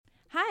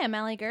Hi, I'm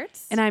Allie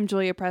Gertz. And I'm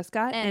Julia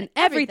Prescott. And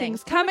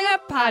Everything's Coming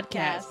Up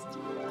podcast.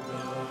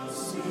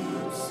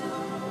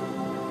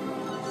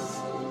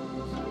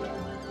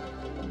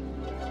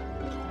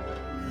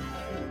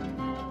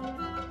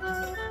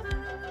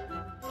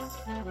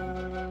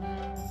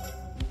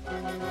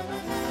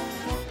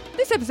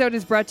 This episode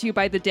is brought to you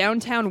by the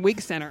Downtown Wig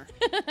Center.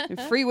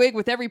 A free wig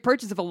with every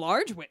purchase of a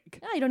large wig.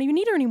 You don't even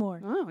need her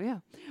anymore. Oh,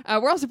 yeah.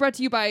 We're also brought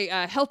to you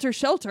by Helter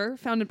Shelter,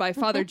 founded by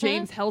Father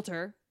James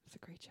Helter. It's a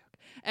great joke.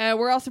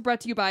 We're also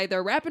brought to you by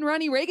the Rappin'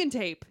 Ronnie Reagan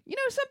tape. You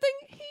know something?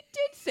 He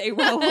did say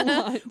well a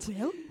lot.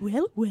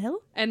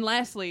 Well. And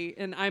lastly,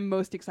 and I'm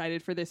most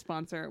excited for this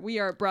sponsor, we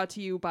are brought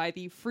to you by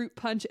the Fruit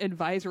Punch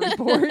Advisory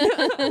Board.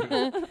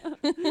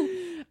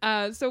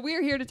 So we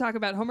are here to talk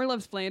about Homer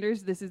Loves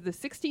Flanders. This is the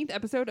 16th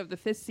episode of the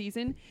 5th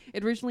season.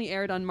 It originally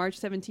aired on March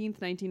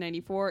 17th,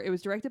 1994. It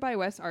was directed by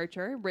Wes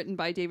Archer, written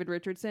by David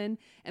Richardson,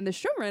 and the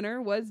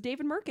showrunner was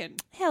David Merkin.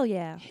 Hell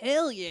yeah.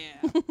 Hell yeah.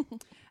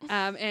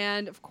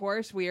 And of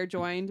course, we are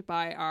joined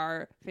by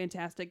our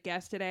fantastic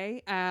guest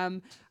today.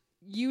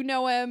 You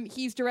know him.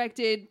 He's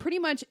directed pretty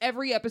much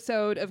every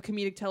episode of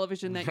comedic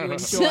television that you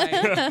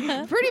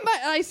enjoy. Pretty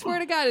much, I swear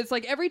to God, it's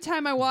like every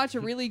time I watch a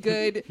really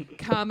good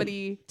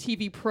comedy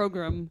TV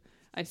program,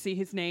 I see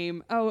his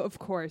name. Oh, of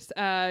course.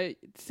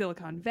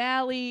 Silicon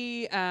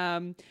Valley.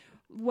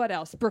 What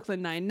else?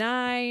 Brooklyn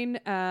Nine-Nine.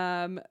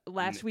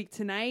 Last Week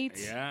Tonight.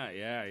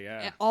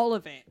 Yeah. All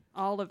of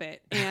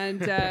it.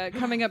 And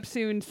coming up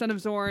soon, Son of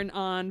Zorn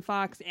on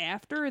Fox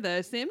after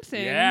The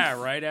Simpsons. Yeah,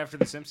 right after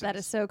The Simpsons. That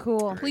is so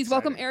cool. Please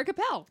welcome Eric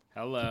Appel.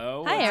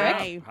 Hello. Hi,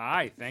 Eric. Up?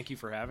 Hi. Thank you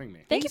for having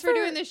me. Thanks for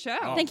doing this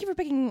show. Thank you for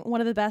picking one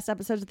of the best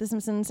episodes of The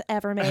Simpsons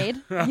ever made.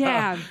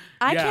 Yeah.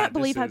 I can't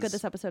believe how good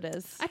this episode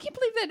is. I can't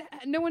believe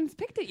that no one's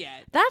picked it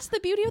yet. That's the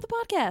beauty of the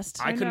podcast.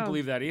 I couldn't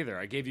believe that either.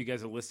 I gave you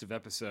guys a list of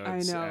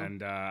episodes. I know.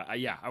 And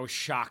I was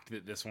shocked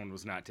that this one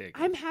was not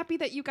taken. I'm happy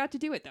that you got to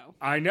do it, though.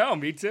 I know.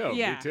 Me too.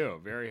 Yeah. Me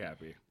too. Very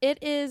happy.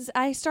 It is.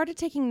 I started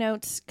taking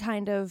notes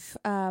kind of.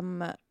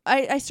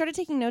 I started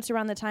taking notes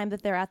around the time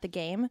that they're at the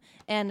game.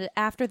 And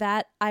after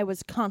that, I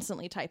was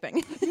constantly typing.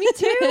 Me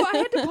too. I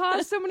had to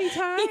pause so many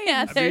times.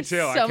 Yeah, Me there's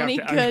too. so many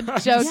good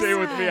jokes. Same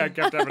with me. I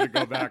kept having to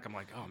go back. I'm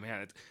like, oh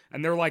man,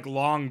 and they're like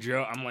long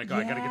jokes. I'm like, oh,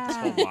 I gotta get this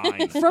whole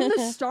line From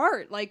the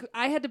start. Like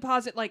I had to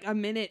pause it like a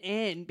minute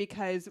in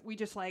because we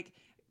just like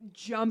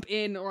jump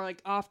in or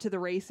like off to the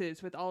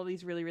races with all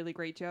these really, really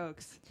great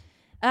jokes.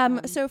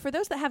 So for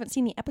those that haven't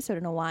seen the episode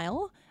in a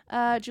while,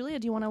 Julia,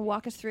 do you want to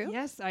walk us through?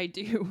 Yes, I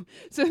do.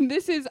 So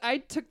I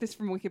took this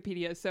from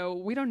Wikipedia, so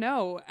we don't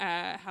know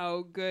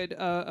how good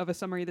of a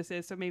summary this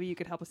is, so maybe you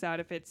could help us out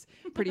if it's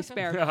pretty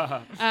spare.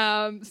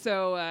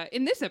 So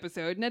in this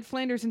episode, Ned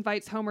Flanders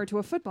invites Homer to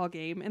a football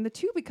game, and the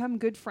two become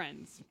good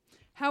friends.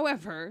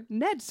 However,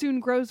 Ned soon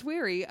grows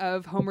weary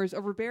of Homer's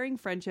overbearing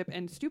friendship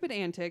and stupid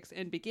antics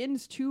and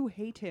begins to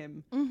hate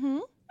him. Mm-hmm.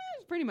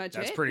 That's pretty much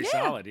That's it. pretty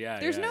solid. Yeah.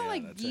 There's no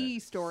that's B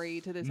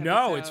story to this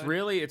No,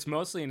 episode. it's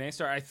mostly an A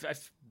story.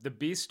 The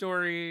B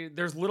story,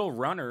 there's little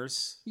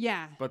runners.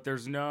 Yeah. But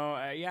there's no,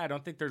 I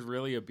don't think there's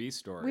really a B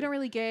story. We don't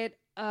really get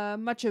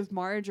much of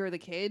Marge or the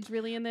kids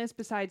really in this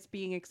besides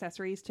being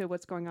accessories to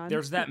what's going on.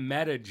 There's that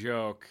meta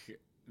joke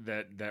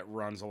that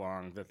runs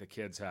along that the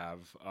kids have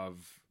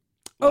of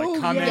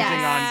commenting on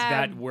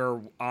that we're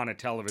on a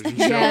television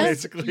show,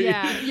 basically.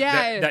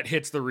 Yeah. That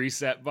hits the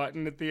reset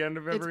button at the end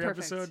of every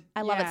episode.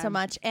 I love it so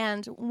much.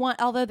 And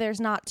although there's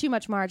not too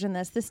much Marge in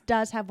this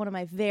does have one of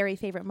my very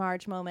favorite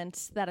Marge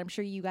moments that I'm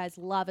sure you guys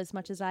love as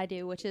much as I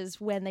do, which is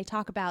when they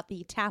talk about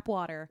the tap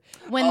water.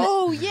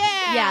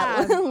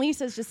 Yeah,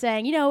 Lisa's just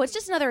saying, it's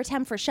just another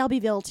attempt for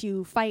Shelbyville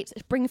to fight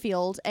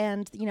Springfield.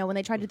 And, when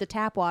they tried to do the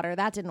tap water,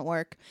 that didn't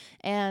work.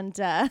 And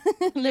then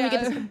we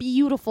get this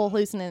beautiful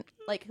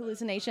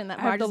hallucination that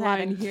Marge the is line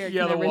having. here.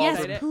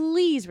 Yes,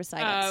 please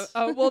recite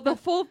it. Well, the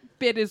full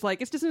bit is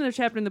like, it's just another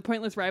chapter in the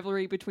pointless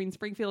rivalry between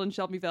Springfield and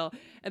Shelbyville.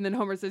 And then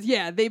Homer says,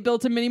 they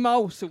built a mini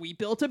mall, so we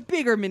built a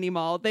bigger mini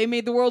mall. They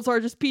made the world's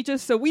largest pizzas,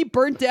 so we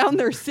burnt down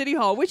their city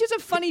hall, which is a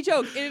funny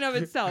joke in and of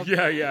itself.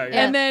 Yeah.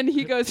 And then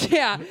he goes,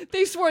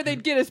 they swore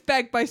they'd get us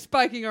back by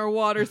spiking our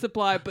water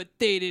supply, but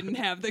they didn't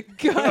have the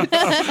guts.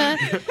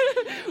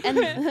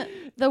 And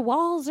the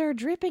walls are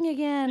dripping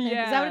again.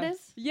 Yeah. Is that what it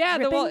is? Yeah,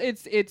 Dripping?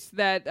 it's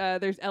that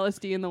there's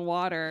LSD in the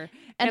water.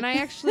 And I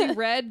actually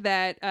read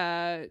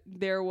that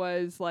there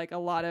was like a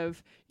lot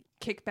of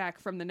kickback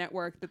from the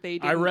network that they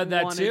didn't I read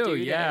that too. Do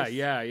Yeah.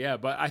 this.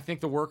 But I think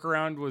the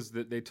workaround was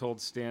that they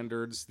told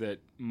Standards that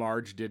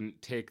Marge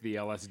didn't take the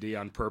LSD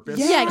on purpose.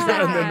 Yeah,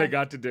 exactly. And then they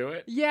got to do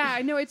it. Yeah,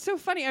 I know. It's so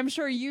funny. I'm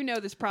sure you know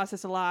this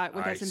process a lot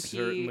with I S&P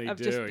certainly of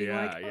do. just being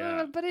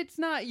Yeah. but it's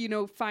not,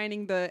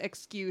 finding the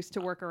excuse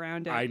to work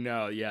around it. I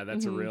know. Yeah,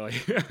 that's a really...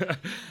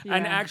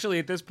 And actually,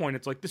 at this point,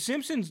 it's like, The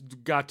Simpsons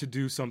got to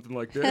do something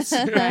like this.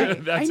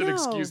 That's an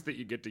excuse that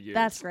you get to use.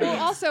 That's great.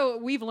 Well, also,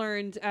 we've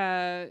learned,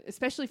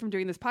 especially from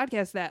doing this podcast,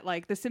 that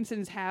like The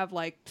Simpsons have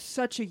like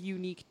such a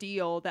unique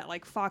deal that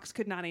like Fox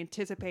could not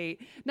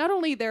anticipate not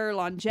only their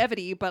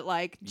longevity be, but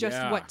like just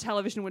what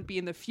television would be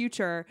in the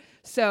future.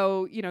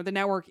 So, the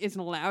network isn't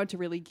allowed to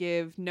really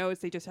give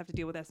notes. They just have to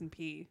deal with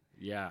S&P.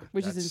 Yeah.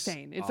 Which is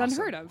insane. It's awesome.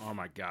 Unheard of. Oh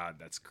my God,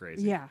 that's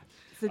crazy. Yeah.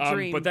 It's a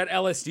dream. But that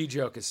LSD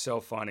joke is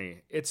so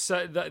funny. It's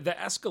the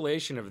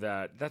escalation of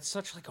that's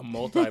such like a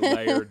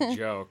multi-layered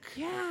joke.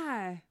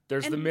 Yeah.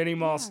 There's the mini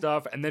mall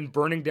stuff, and then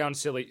burning down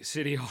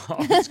City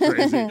Hall is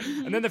crazy.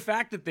 And then the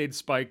fact that they'd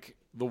spike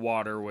the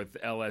water with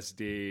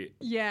LSD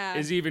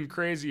is even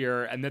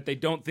crazier, and that they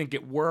don't think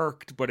it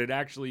worked, but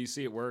you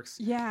see it works.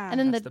 Yeah. And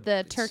then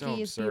the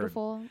turkey is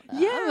beautiful.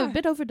 Yeah. A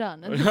bit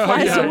overdone. And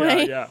flies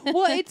away. Yeah.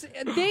 Well,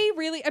 they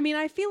really,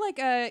 I feel like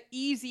a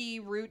easy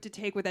route to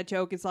take with that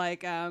joke is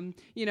like,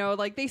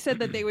 like they said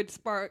that they would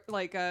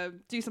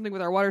do something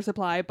with our water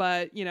supply,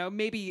 but,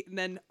 maybe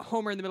then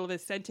Homer in the middle of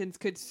his sentence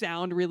could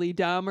sound really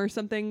dumb or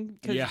something,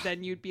 because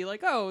then you'd be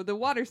like, oh, the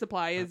water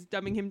supply is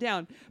dumbing him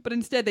down. But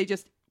instead they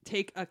just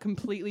take a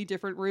completely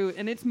different route,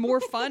 and it's more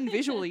fun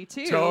visually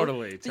too.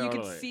 Totally. So you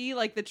can see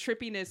like the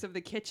trippiness of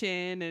the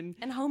kitchen,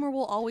 and Homer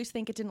will always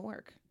think it didn't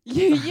work.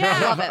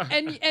 Love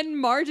it. And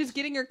Marge is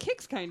getting her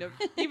kicks kind of,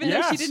 even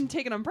though she didn't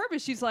take it on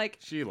purpose. She's like,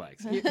 she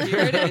likes it.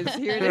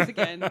 Here it is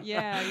again.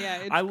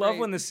 Yeah. I love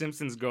when the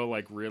Simpsons go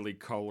like really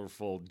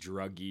colorful,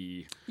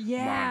 druggy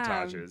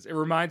montages. It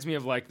reminds me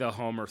of like the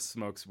Homer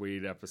smokes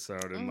weed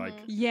episode, and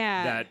like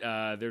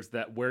that there's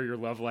that "Where Your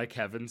Love Like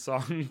Heaven"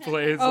 song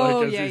plays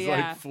as he's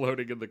like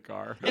floating in the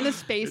car. And the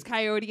Space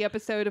Coyote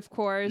episode, of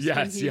course,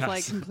 when he's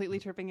like completely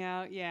tripping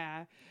out.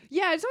 Yeah,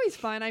 it's always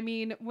fun. I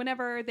mean,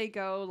 whenever they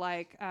go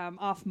like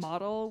off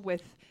model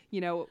with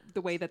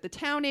the way that the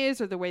town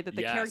is or the way that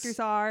the characters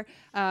are,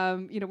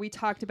 we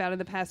talked about in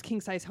the past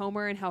King Size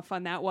Homer and how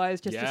fun that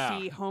was, just to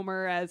see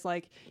Homer as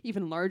like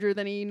even larger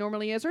than he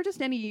normally is, or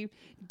just any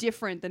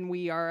different than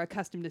we are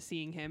accustomed to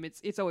seeing him.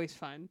 It's always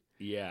fun.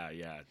 Yeah,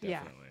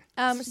 definitely.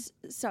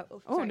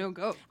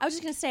 Go. I was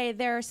just gonna say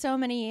there are so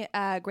many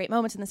great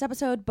moments in this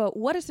episode, but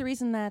what is the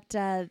reason that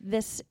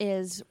this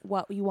is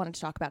what you wanted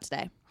to talk about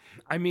today?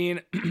 I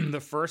mean,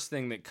 the first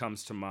thing that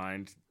comes to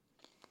mind,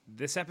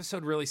 this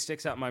episode really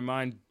sticks out in my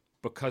mind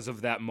because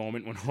of that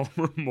moment when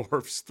Homer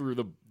morphs through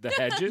the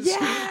hedges.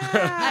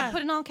 I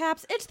put in all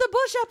caps. It's the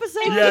Bush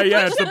episode.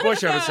 It's the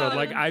Bush episode.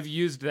 Like, I've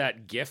used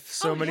that GIF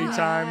so many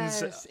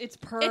times. It's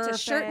perfect. It's a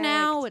shirt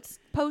now. It's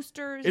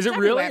posters. Is it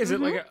really? Is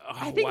it like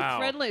I think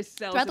Threadless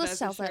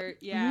sells it.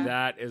 Yeah.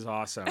 That is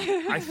awesome.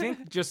 I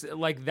think just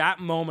like that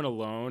moment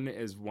alone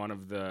is one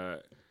of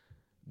the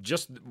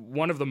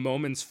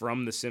moments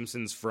from The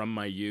Simpsons from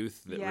my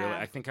youth that really,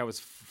 I think I was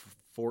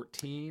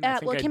 14. I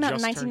think it came out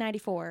in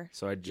 1994.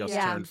 So I just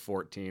turned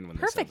 14 when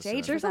Perfect this episode.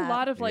 age. There's a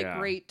lot of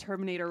great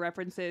Terminator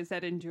references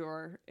that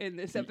endure in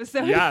this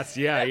episode. Yes,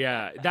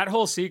 that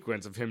whole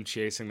sequence of him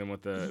chasing them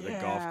with the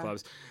golf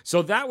clubs.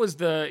 So that was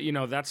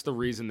that's the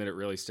reason that it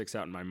really sticks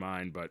out in my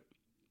mind. But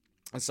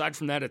aside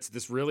from that, it's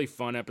this really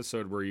fun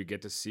episode where you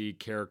get to see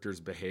characters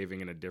behaving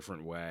in a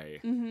different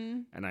way. Mm-hmm.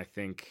 And I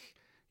think...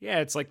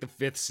 it's like the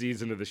 5th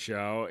season of the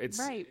show.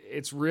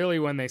 It's really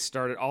when they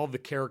started, all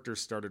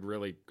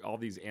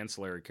these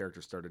ancillary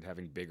characters started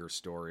having bigger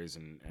stories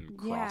and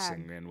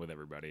crossing in with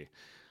everybody,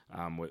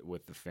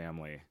 with the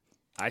family.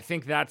 I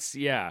think that's,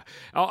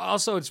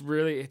 Also,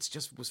 it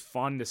just was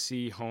fun to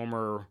see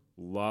Homer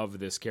love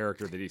this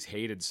character that he's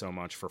hated so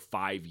much for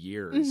 5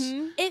 years.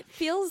 Mm-hmm. It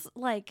feels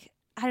like,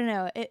 I don't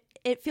know,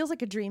 it feels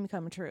like a dream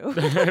come true.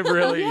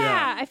 Really,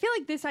 I feel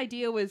like this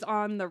idea was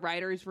on the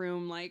writer's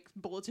room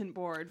bulletin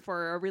board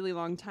for a really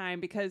long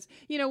time, because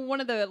one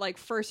of the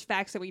first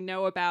facts that we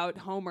know about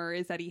Homer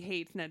is that he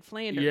hates Ned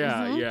Flanders.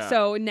 Yeah.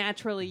 So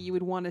naturally you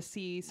would want to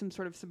see some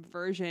sort of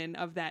subversion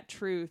of that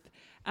truth.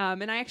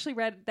 And I actually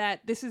read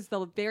that this is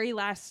the very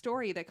last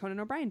story that Conan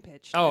O'Brien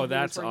pitched. Oh,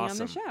 that's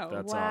awesome. On the show.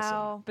 That's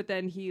awesome. But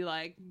then he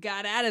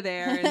got out of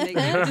there and they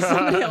gave it to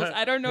somebody else.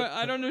 I don't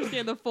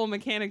understand the full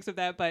mechanics of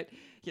that, but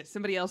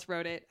somebody else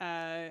wrote it.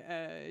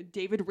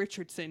 David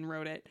Richardson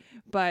wrote it.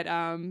 But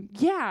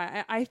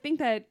I think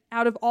that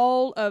out of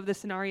all of the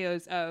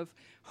scenarios of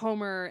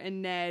Homer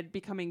and Ned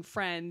becoming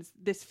friends,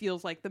 this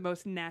feels like the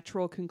most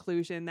natural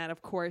conclusion. That,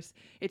 of course,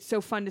 it's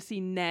so fun to see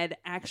Ned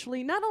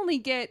actually not only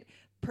get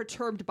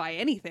perturbed by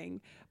anything,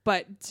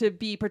 but to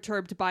be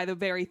perturbed by the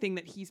very thing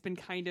that he's been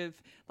kind of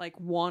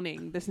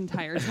wanting this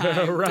entire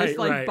time.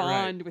 This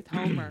bond with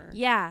Homer.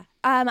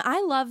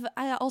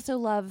 I also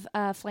love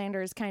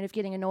Flanders kind of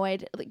getting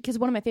annoyed, because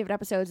one of my favorite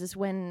episodes is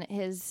when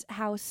his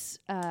house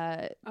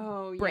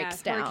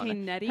breaks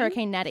down.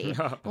 Hurricane Nettie.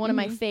 One of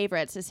my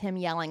favorites is him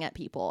yelling at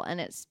people, and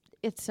it's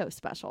so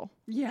special.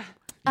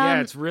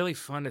 It's really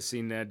fun to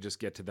see Ned just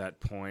get to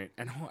that point.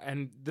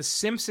 And The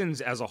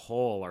Simpsons as a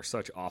whole are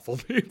such awful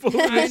people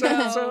in this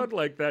episode.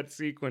 Like that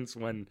sequence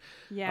when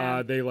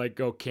they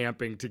go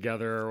camping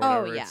together or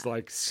whatever.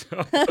 It's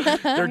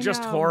they're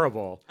just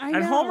horrible.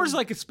 And Homer's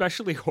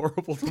especially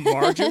horrible to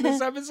Marge in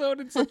this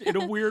episode in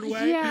a weird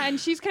way. Yeah, and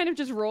she's kind of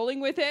just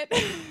rolling with it.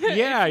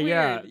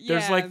 Yeah.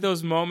 There's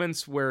those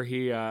moments where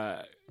he...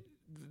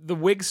 the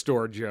wig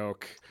store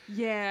joke.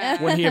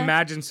 Yeah. When he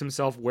imagines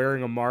himself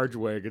wearing a Marge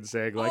wig and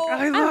saying like,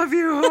 "I love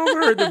you,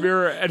 Homer," in the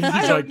mirror, and he's I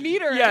like, don't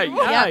need her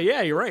anymore.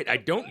 yeah, you're right. I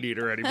don't need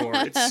her anymore.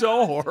 It's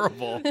so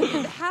horrible.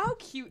 How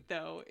cute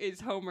though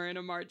is Homer in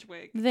a Marge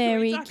wig? Very Can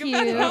we talk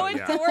cute. about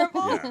how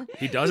adorable. Yeah.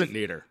 He doesn't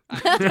need her.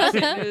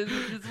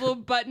 his little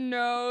button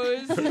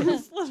nose.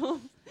 His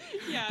little,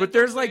 But the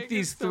there's like wig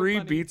these is so 3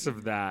 funny. beats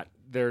of that.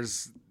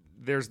 There's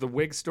the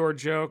wig store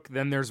joke.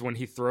 Then there's when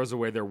he throws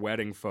away their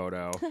wedding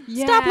photo.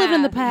 Stop living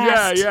in the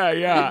past. Yeah.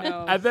 I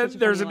know, And then such a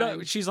there's funny another.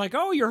 line. She's like,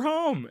 "Oh, you're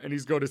home," and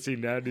he's going to see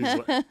Ned.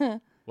 He's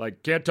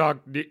like can't talk.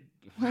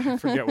 I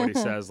forget what he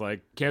says.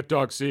 Like, can't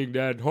talk seeing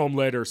Ned. Home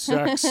later.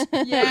 Sex.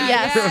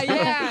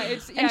 Yeah. And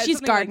she's something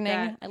like gardening.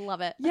 that. I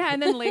love it. Yeah,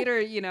 and then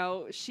later,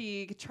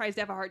 she tries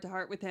to have a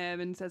heart-to-heart with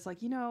him and says, like,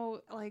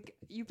 like,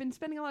 you've been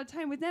spending a lot of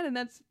time with Ned, and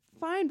that's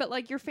fine, but,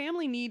 like, your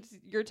family needs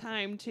your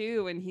time,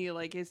 too, and he,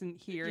 like, isn't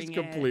hearing Just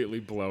it. completely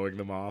blowing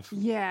them off.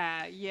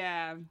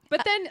 Yeah.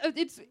 But then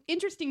it's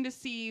interesting to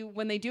see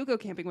when they do go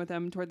camping with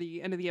them toward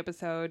the end of the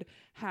episode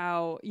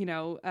how,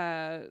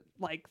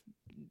 like,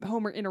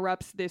 Homer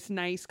interrupts this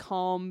nice,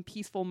 calm,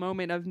 peaceful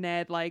moment of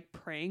Ned, like,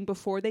 praying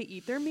before they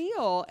eat their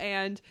meal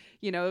and,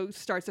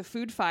 starts a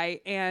food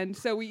fight. And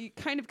so we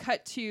kind of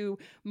cut to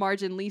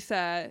Marge and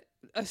Lisa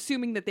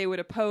assuming that they would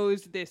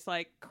oppose this,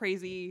 like,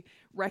 crazy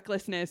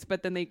recklessness,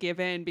 but then they give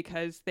in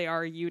because they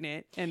are a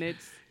unit. And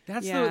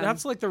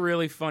That's like the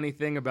really funny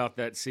thing about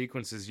that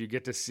sequence is you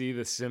get to see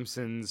the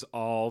Simpsons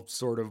all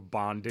sort of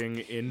bonding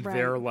in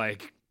their,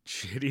 like,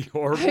 shitty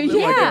horribleness.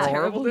 Yeah. Like their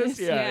Terribleness, horribleness.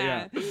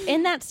 Yeah.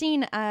 In that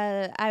scene,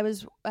 I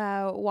was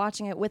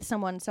watching it with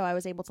someone, so I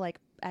was able to like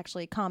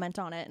actually comment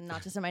on it and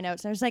not just in my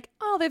notes. And I was like,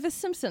 "Oh, they're the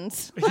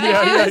Simpsons."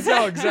 Yeah,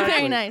 no, exactly.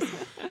 Very nice.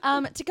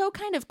 To go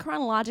kind of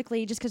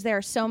chronologically, just because there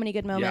are so many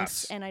good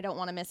moments, Yes. and I don't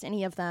want to miss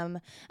any of them.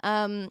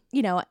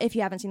 If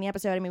you haven't seen the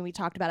episode, I mean, we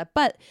talked about it,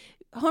 but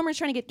Homer's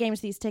trying to get Games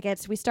these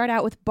tickets. We start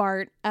out with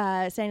Bart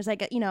saying, "It's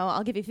like,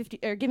 I'll give you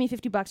give me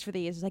 $50 for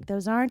these." It's like,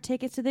 "Those aren't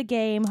tickets to the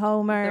game,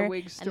 Homer." The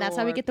wig and that's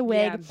how we store. get the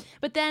wig. Yeah.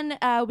 But then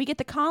we get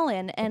the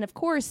call-in, and of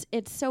course,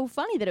 it's so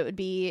funny that it would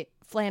be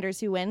Flanders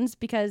who wins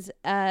because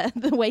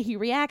the way he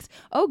reacts.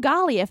 "Oh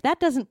golly, if that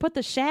doesn't put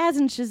the Shaz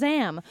in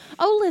Shazam.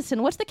 Oh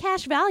listen, what's the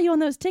cash value on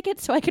those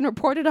tickets so I can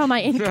report it on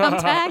my income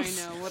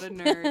tax?" I know, what a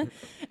nerd.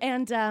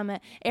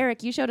 And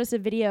Eric, you showed us a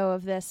video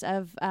of this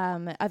of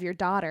your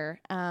daughter,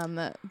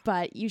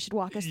 but you should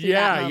walk us through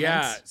that moment.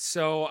 Yeah.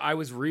 So I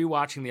was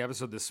rewatching the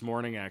episode this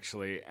morning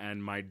actually,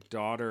 and my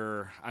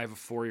daughter, I have a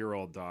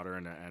 4-year-old daughter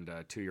and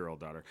a 2-year-old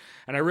daughter,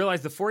 and I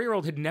realized the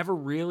 4-year-old she'd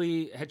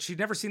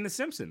never seen The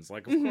Simpsons.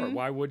 Like, of course,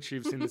 why would she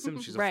have seen The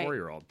Simpsons? She's a Right.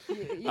 4-year-old.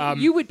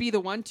 You would be the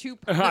one to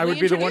I would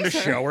be the one to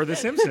introduce her. show her The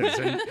Simpsons.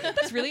 And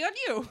That's really on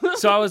you.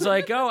 so I was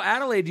like, "Oh,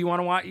 Adelaide, do you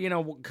want to watch?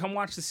 Come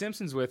watch The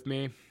Simpsons with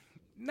me."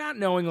 Not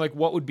knowing like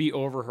what would be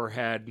over her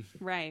head,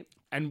 Right.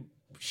 and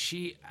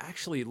she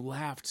actually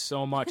laughed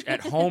so much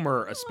at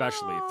Homer,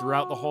 especially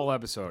throughout the whole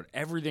episode.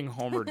 Everything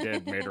Homer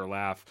did made her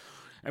laugh.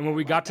 And when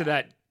we got to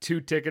that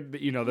 2-ticket,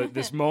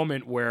 this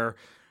moment where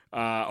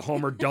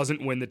Homer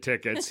doesn't win the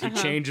tickets, he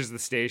changes the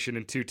station,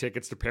 and 2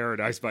 Tickets to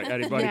Paradise by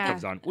Eddie Buddy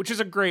comes on, which is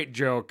a great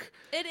joke.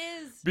 It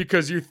is.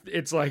 Because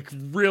it's like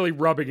really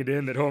rubbing it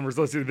in that Homer's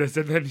listening to this,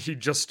 and then he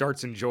just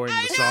starts enjoying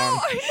the song.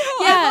 I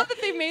know. Yeah. I love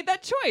that they made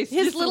that choice.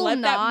 His just little to let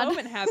nod. that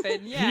moment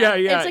happen. Yeah.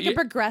 Yeah. It's like a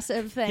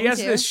progressive thing, He has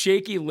too. this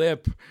shaky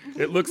lip.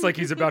 It looks like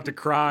he's about to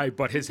cry,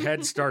 but his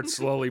head starts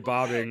slowly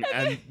bobbing,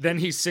 and then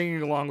he's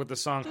singing along with the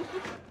song.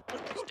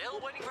 Still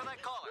waiting for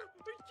that caller.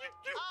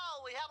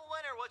 Oh, we have a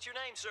winner. What's your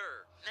name, sir?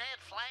 Ned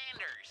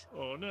Flanders.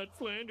 Oh, not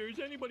Flanders.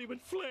 Anybody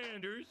but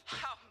Flanders.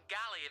 Oh,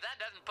 golly, if that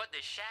doesn't put the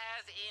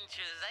Shaz in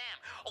Shazam.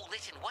 Oh,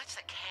 listen, what's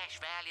the cash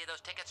value of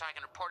those tickets so I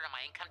can report it on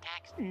my income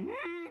tax?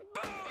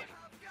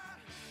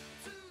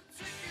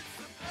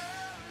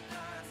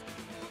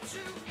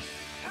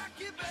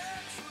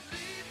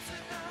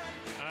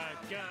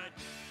 I've got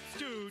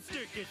 2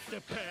 tickets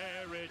to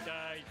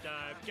paradise.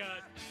 I've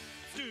got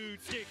 2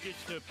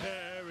 tickets to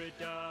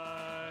paradise.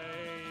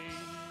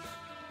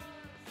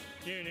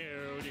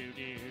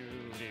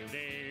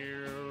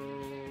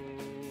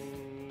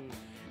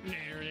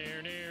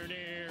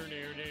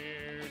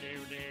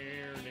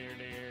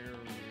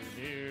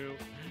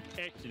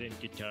 Excellent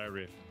guitar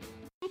riff.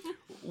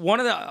 One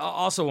of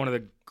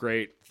the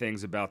great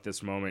things about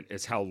this moment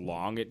is how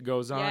long it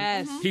goes on.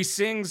 Yes. He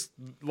sings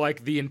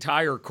like the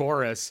entire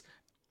chorus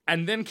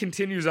and then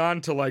continues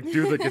on to like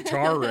do the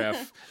guitar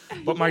riff.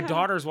 But my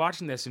daughter's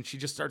watching this and she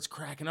just starts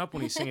cracking up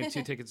when he's singing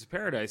 2 Tickets to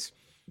Paradise.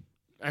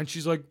 And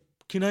she's like,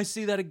 "Can I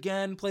see that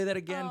again? Play that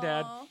again,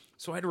 Dad."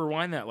 So I had to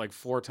rewind that like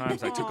 4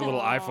 times. I took a little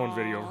iPhone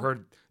video of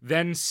her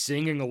then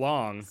singing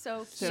along.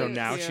 So So cute.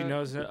 now she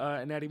knows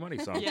an Eddie Money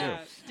song Yeah.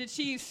 too. Did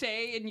she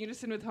say in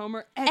unison with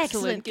Homer,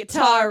 Excellent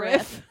guitar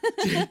riff.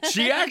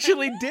 She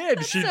actually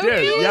did. She So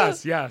did. cute.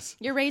 Yes.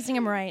 You're raising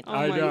him right. Oh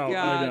I my know, I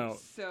god, know.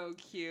 so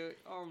cute.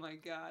 Oh my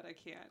god, I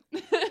can't.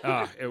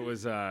 It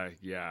was It was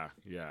Yeah.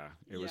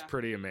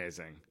 pretty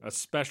amazing. A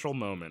special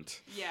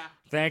moment. Yeah.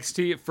 Thanks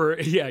to you for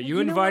you You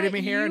know invited what?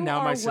 me here, and You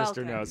now my are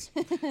sister welcome. knows.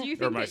 Do you Or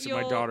think my that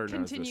you'll daughter knows this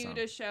continue song.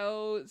 to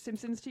show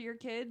Simpsons to your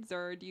kids,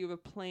 or do you have a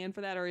plan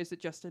for that, or is it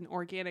just an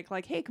organic,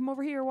 like, hey, come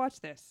over here, watch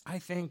this? I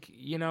think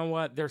you know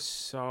what? There's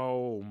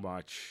so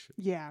much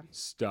Yeah.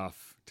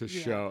 stuff to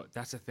Yeah. show.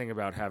 That's the thing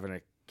about having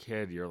a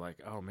kid. You're like,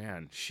 oh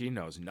man, she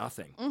knows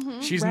nothing.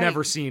 Mm-hmm. She's Right.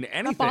 never seen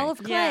anything. A ball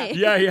of clay.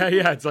 Yeah.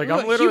 It's like Ooh,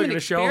 I'm literally human going to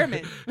show her.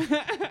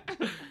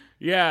 experiment.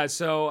 Yeah,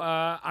 so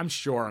I'm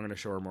sure I'm going to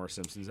show her more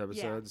Simpsons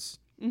episodes.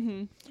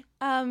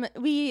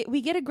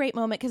 We get a great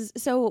moment because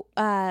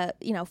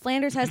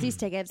Flanders has these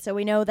tickets, so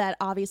we know that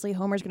obviously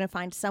Homer's going to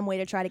find some way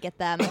to try to get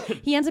them.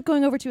 He ends up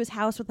going over to his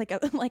house with like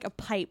a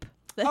pipe,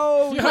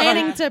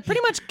 planning to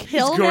pretty much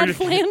kill Ned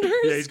Flanders.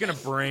 Yeah, he's going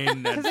to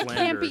brain Ned Flanders. It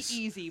can't be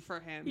easy for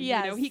him.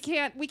 Yes. You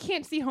know, we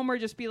can't see Homer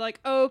just be like,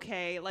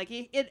 okay, like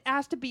it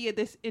has to be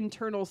this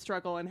internal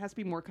struggle and has to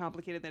be more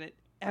complicated than it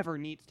ever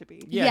needs to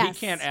be. Yeah, Yes.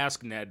 he can't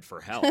ask Ned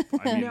for help. I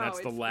mean, No, that's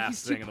the he's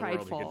last too thing in the world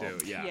he prideful. could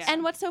do. Yeah. Yeah.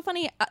 And what's so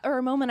funny, or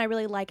a moment I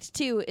really liked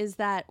too, is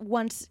that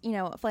once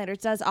Flanders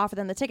does offer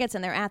them the tickets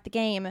and they're at the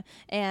game,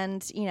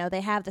 and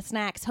they have the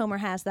snacks. Homer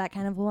has that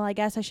kind of, well, I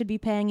guess I should be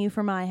paying you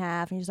for my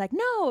half, and he's like,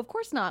 no, of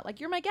course not. Like,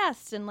 you're my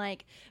guest, and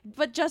like,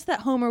 but just that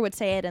Homer would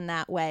say it in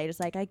that way, just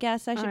like, I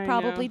guess I should I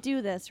probably know.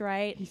 do this,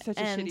 right? He's such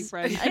a And- shitty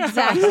friend.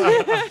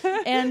 Exactly.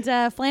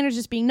 And Flanders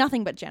just being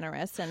nothing but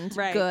generous and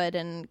Right. good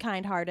and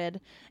kind-hearted.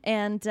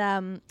 And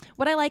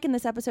what I like in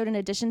this episode, in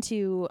addition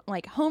to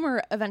like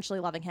Homer eventually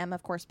loving him,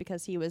 of course,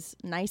 because he was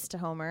nice to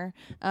Homer,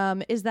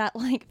 is that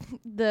like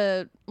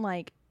the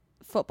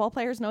football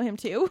players know him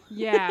too.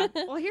 Yeah.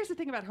 Well, here's the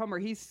thing about Homer.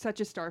 He's such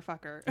a star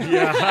fucker.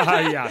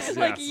 Yeah, yes.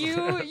 Like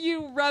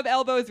you rub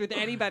elbows with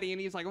anybody and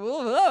he's like,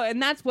 whoa, whoa,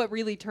 and that's what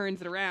really turns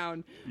it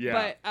around. Yeah.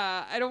 But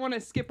I don't want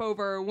to skip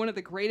over one of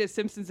the greatest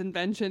Simpsons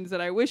inventions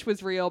that I wish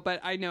was real, but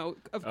I know,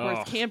 of course,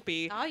 Oh. can't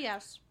be. Oh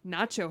yes, Oh,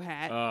 Nacho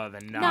hat. the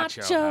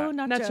nacho. hat.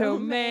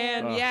 Nacho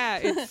man. Ugh. Yeah,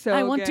 it's so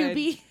I want to good.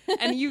 be.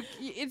 And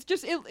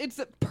it's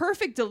a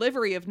perfect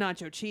delivery of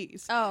nacho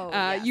cheese. Oh,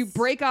 yes. You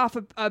break off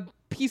a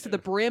piece of the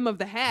brim of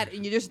the hat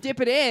and you just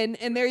dip it in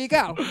and there you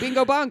go.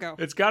 Bingo bongo.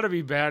 It's got to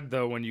be bad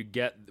though when you eat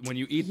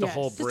the Yes.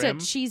 whole Just Just brim. a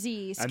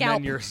cheesy and scalp.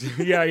 then you're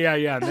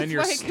and then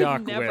you're That's why I stuck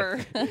could never.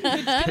 with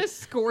It's gonna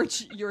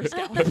scorch your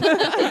scalp.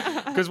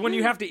 because when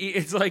you have to eat,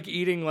 it's like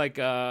eating like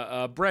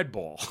a bread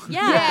bowl,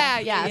 Yeah.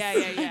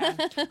 Yeah.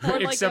 Or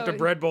like except a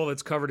bread bowl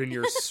that's covered in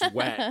your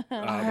sweat.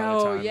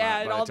 Oh by yeah,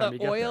 and the all time the you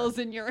get there. oils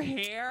in your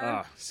hair.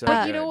 Oh, so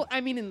But good.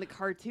 I mean, in the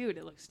cartoon,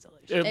 it looks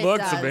delicious. It It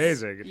looks does.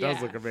 amazing. It does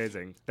Yeah. look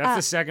amazing. That's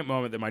the second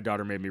moment that my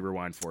daughter made me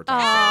rewind 4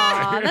 times.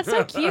 Aw, that's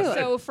so cute.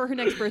 So for her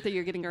next birthday,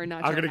 you're getting her a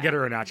nacho. I'm gonna hat. get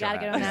her a nacho Gotta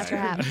get hat. a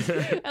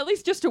nacho hat. At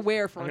least just to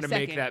wear for I'm a gonna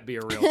second. make that be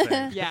a real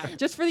thing. Yeah,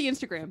 just for the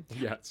Instagram.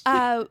 Yes.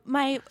 I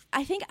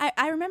think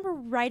I remember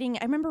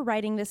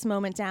writing this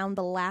moment down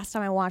the last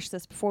time I watched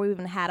this before we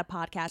even had a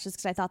podcast, just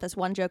because I thought this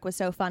one joke was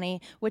so funny,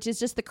 which is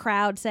just the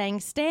crowd saying,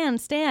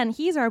 Stan,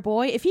 he's our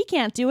boy. If he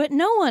can't do it,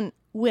 no one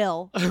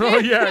will. Oh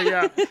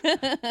yeah.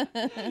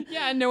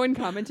 Yeah, and no one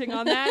commenting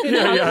on that and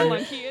Yeah, how yeah.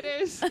 clunky it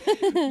is.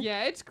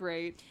 Yeah, it's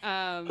great.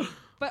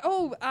 But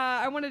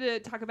I wanted to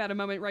talk about a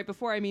moment right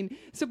before. I mean,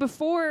 so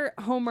before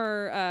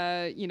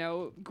Homer,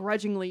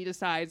 grudgingly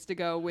decides to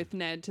go with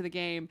Ned to the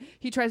game,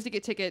 he tries to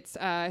get tickets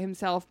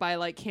himself by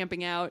like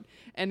camping out,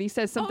 and he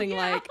says something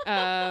like,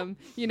 I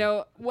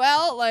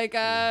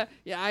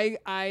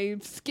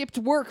skipped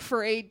work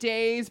for 8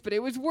 days, but it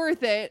was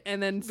worth it.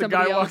 And then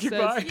somebody guy else walking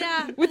says, by?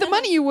 Yeah. with the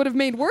money you would have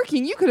made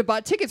working, you could have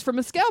bought tickets from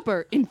a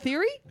scalper. In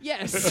theory,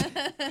 yes.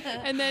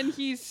 And then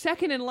he's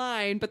second in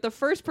line, but the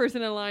first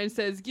person in line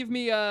says, give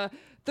me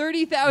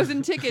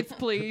 30,000 tickets,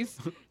 please.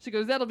 She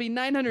goes, that'll be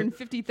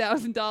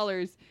 $950,000.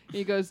 And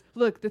he goes,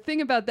 look, the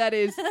thing about that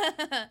is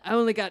I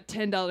only got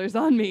 $10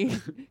 on me.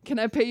 Can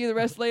I pay you the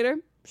rest later?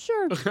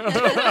 Sure.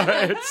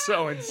 It's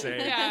so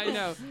insane. Yeah, I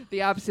know.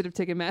 The opposite of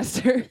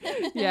Ticketmaster.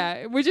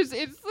 Yeah, which is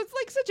it's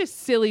like such a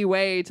silly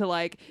way to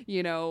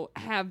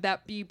have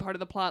that be part of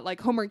the plot.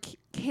 Like Homer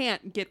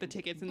can't get the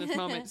tickets in this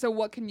moment, so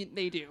what can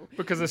they do?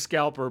 Because a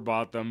scalper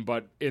bought them,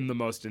 but in the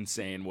most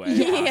insane way.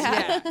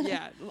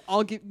 Yeah.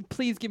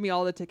 Please give me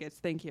all the tickets.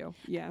 Thank you.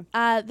 Yeah.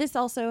 This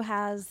also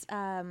has,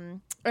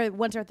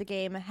 Once We're at the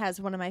Game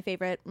has one of my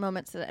favorite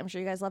moments that I'm sure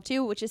you guys love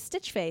too, which is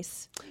Stitch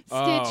Face.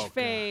 Oh, Stitch God.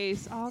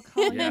 Face. I'll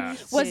call Yeah.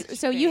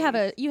 you.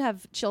 You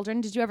have children.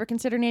 Did you ever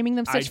consider naming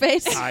them Stitch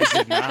Face? I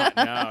did not.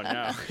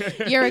 No.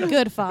 You're a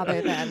good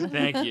father then.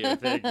 Thank you.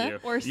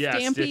 Or Yeah,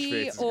 Stitch Stampy,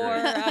 Face is or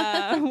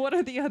great. what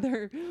are the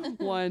other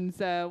ones?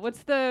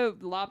 What's the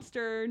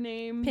lobster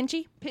name?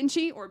 Pinchy?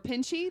 Pinchy or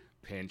Pinchy?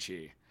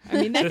 Pinchy.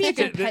 I mean, that'd be a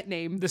good The- pet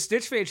name. The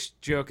Stitch Face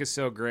joke is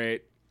so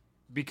great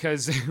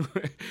because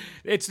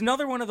it's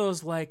another one of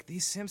those, like,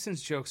 these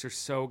Simpsons jokes are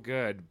so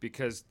good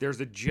because there's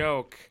a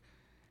joke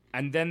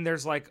and then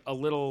there's like a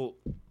little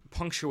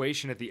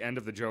punctuation at the end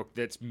of the joke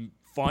that's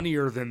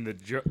funnier than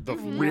the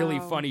really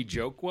funny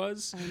joke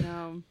was. I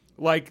know.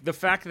 Like, the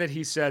fact that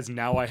he says,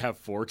 now I have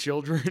 4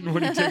 children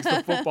when he takes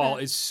the football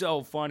is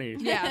so funny.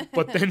 Yeah.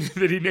 But then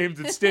that he names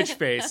it Stitch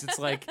Face, it's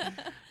like...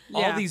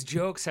 All these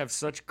jokes have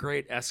such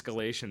great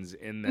escalations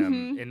in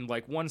them in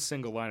like one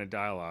single line of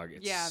dialogue.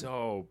 It's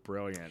so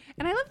brilliant.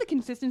 And I love the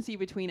consistency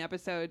between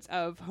episodes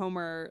of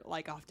Homer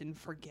like often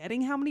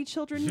forgetting how many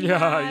children he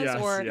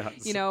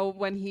has, you know,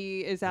 when he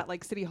is at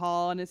like City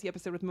Hall and it's the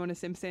episode with Mona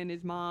Simpson,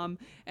 his mom,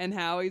 and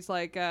how he's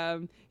like,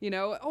 you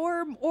know,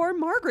 or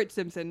Margaret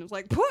Simpson. It's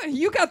like,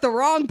 you got the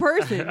wrong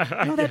person.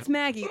 No, that's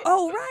Maggie.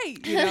 Oh, right.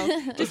 You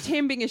know, just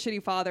him being a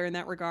shitty father in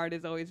that regard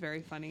is always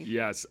very funny.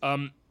 Yes.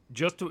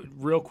 Just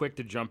real quick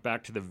to jump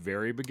back to the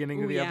very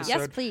beginning of the episode.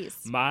 Yes, please.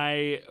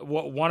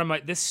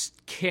 This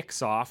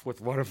kicks off with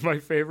one of my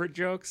favorite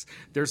jokes.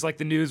 There's like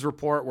the news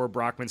report where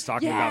Brockman's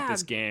talking about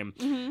this game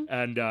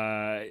and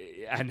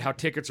how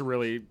tickets are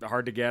really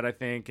hard to get, I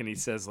think. And he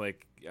says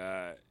like,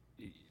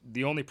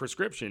 the only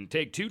prescription,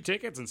 take 2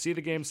 tickets and see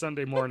the game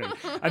Sunday morning.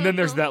 And then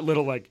there's that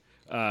little like,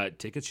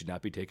 tickets should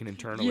not be taken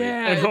internally.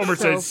 Yeah, and Homer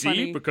says, funny.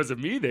 see, because of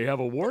me, they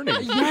have a warning.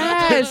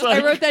 Yes,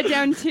 I wrote that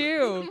down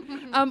too.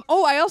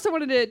 I also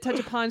wanted to touch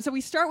upon, so we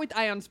start with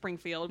Ion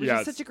Springfield, which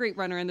is such a great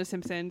runner in The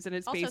Simpsons, and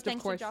it's also based, thanks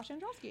of course, to Josh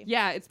Androsky.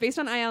 Yeah, it's based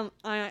on Ion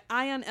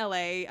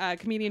LA,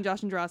 comedian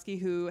Josh Androsky,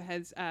 who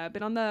has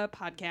been on the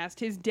podcast.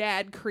 His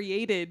dad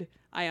created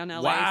Ion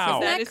LA. Wow.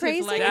 So that is crazy?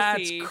 his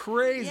legacy. That's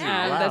crazy.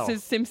 Yeah. Wow. That's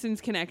his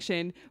Simpsons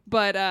connection.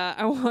 But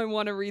I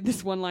want to read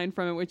this one line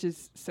from it, which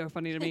is so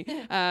funny to me.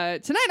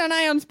 Tonight on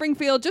Ion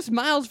Springfield, just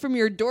miles from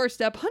your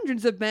doorstep,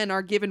 hundreds of men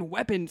are given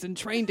weapons and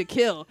trained to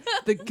kill.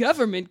 The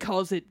government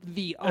calls it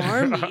the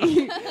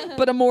Army.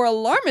 But a more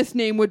alarmist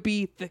name would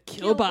be the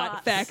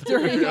Killbot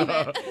Factory.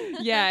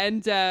 Yeah,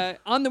 and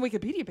on the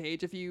Wikipedia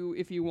page, if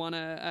you want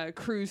to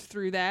cruise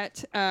through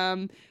that,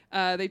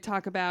 they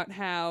talk about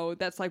how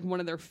that's like one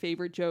of their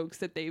favorite jokes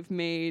that they've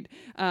made,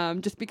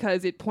 just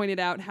because it pointed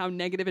out how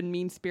negative and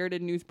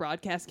mean-spirited news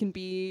broadcasts can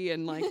be,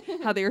 and like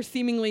how they are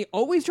seemingly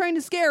always trying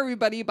to scare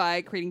everybody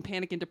by creating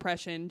panic and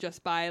depression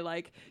just by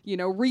like, you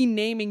know,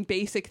 renaming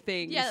basic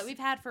things. Yeah, that we've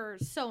had for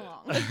so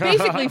long.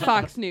 Basically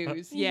Fox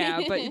News.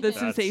 Yeah, but the That's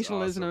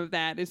sensationalism awesome. of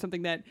that is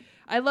something that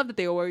I love, that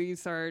they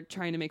always are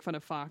trying to make fun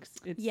of Fox.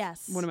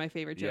 It's one of my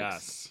favorite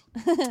jokes.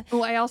 Yes.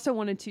 Oh, I also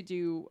wanted to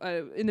do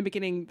in the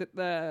beginning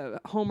the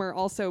Homer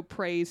also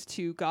prays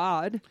to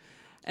God.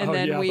 And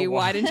then we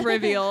widen to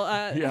reveal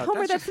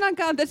Homer, that's not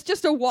God. That's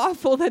just a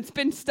waffle that's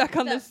been stuck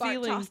on the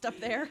ceiling. Tossed up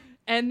there.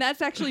 And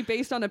that's actually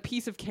based on a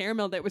piece of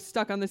caramel that was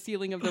stuck on the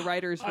ceiling of the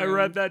writer's room. I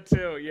read that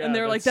too. Yeah. And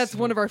they're like, that's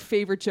one of our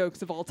favorite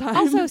jokes of all time.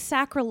 Also,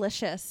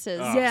 sacrilegious is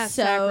so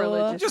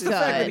sacrilegious. Just the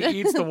fact that he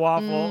eats the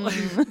waffle.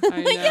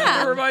 I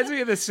know. It reminds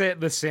me of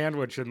the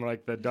sandwich in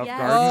like the Duff Yes.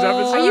 Gardens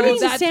episode. Are you eating the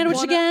That's sandwich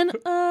one of- again?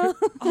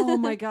 Oh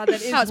my God,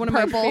 that How is it's one of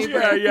my purple.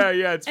 favorite.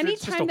 Yeah. It's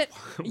Anytime just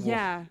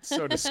that, it's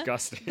so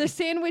disgusting. The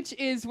sandwich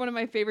is one of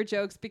my favorite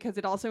jokes because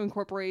it also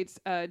incorporates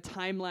a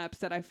time lapse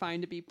that I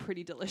find to be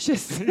pretty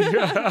delicious.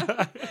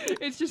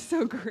 It's just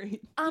so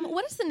great.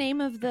 What is the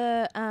name of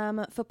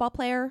the football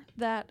player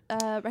that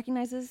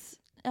recognizes?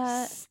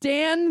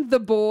 Stan the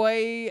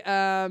Boy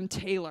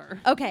Taylor.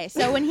 Okay,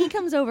 so when he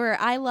comes over,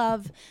 I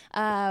love,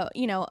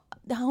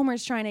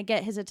 Homer's trying to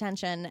get his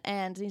attention,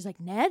 and he's like,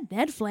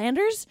 Ned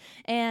Flanders?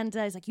 And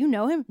he's like, you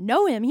know him?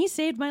 Know him. He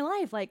saved my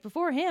life. Like,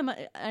 before him,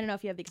 I don't know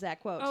if you have the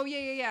exact quote. Oh,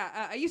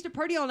 yeah. I used to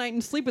party all night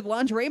and sleep with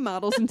lingerie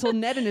models until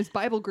Ned and his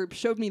Bible group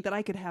showed me that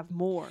I could have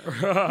more.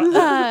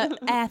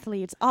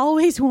 Athletes,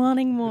 always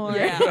wanting more.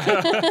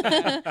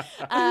 Yeah.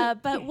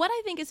 But what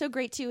I think is so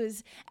great, too,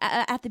 is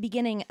at the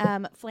beginning,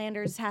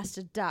 Flanders has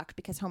to duck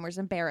because Homer's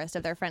embarrassed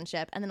of their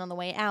friendship. And then on the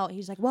way out,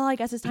 he's like, well, I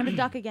guess it's time to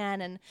duck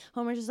again. And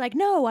Homer's just like,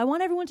 no, I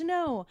want everyone to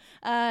know.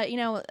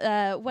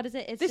 What is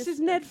it? This is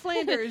Ned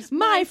Flanders,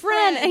 my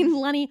friend. And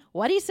Lenny,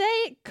 what'd he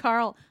say?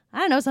 Carl, I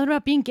don't know, something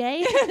about being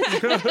gay. Which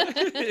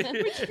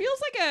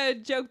feels like a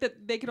joke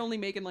that they could only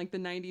make in like the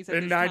 90s at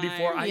In this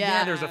 94, time.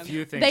 yeah, there's a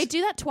few things. They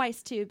do that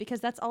twice, too, because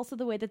that's also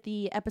the way that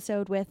the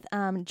episode with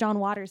John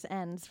Waters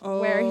ends,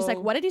 where he's like,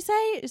 what did he say?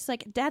 It's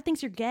like, Dad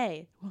thinks you're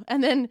gay.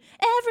 And then,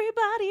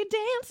 everybody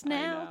dance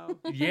now.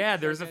 Yeah,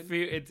 there's a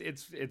few.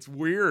 It's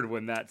weird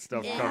when that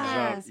stuff comes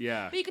up.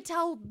 Yeah. But you could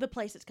tell the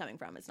place it's coming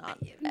from. It's not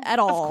at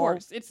all. Of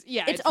course. It's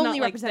only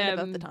not like representative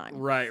them of the time.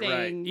 Right.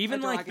 saying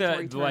Even a like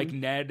derogatory the term. like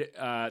Ned,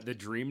 the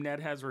dream Ned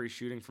has where he's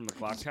shooting from the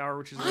clock tower,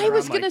 which is. I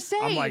was around, gonna say.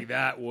 I'm like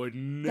that would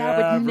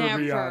That would never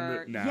be never.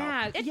 on the. No.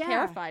 Yeah, It yeah.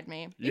 terrified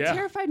me. It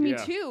terrified me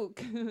too.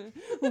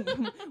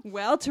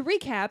 Well, to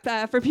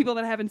recap, for people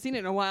that haven't seen it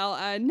in a while,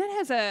 Ned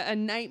has a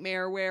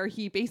nightmare where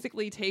he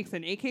basically takes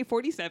an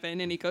AK-47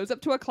 and he goes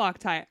up to a clock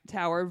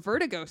tower,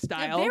 Vertigo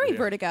style. Very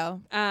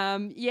Vertigo.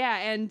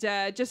 And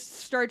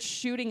just starts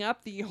shooting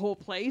up the whole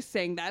place,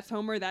 saying that's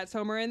Homer, and that's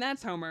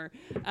Homer.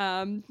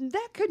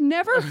 That could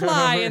never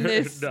fly in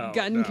this No,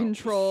 gun no.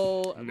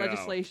 control No.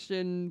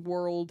 legislation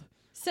world.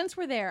 since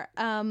we're there,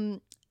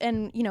 and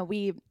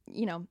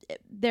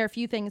there are a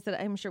few things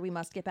that I'm sure we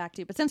must get back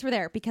to, but since we're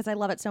there, because I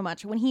love it so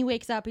much, when he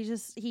wakes up,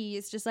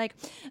 he's just like,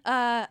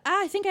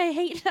 I think I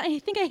hate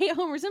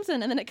Homer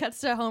Simpson, and then it cuts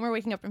to Homer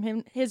waking up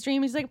from his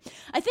dream. He's like,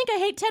 I think I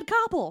hate Ted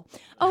Koppel.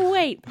 Oh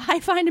wait, I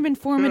find him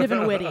informative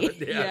and witty.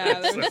 Yeah,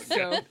 that was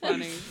so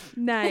funny.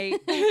 Night.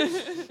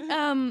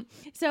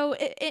 So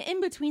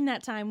in between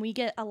that time, we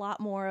get a lot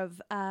more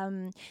of,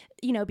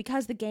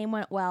 because the game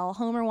went well,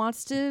 Homer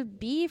wants to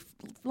be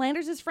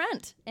Flanders'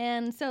 friend.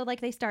 And so,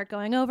 they start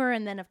going over,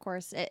 and then, of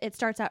course, it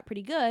starts out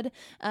pretty good.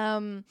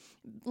 Some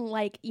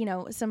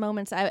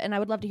moments, and I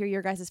would love to hear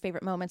your guys'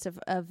 favorite moments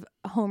of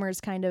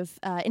Homer's kind of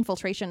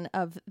infiltration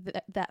of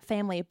that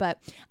family. But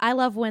I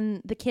love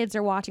when the kids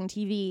are watching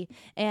TV,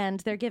 and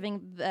they're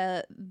giving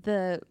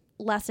the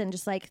lesson,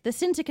 just like, the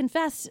sin to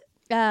confess,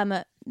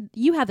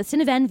 you have the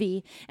sin of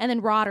envy, and then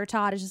Rod or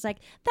Todd is just like,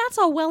 that's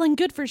all well and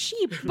good for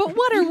sheep, but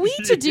what are we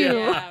to do?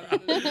 Yeah,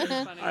 that was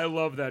funny. I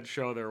love that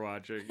show they're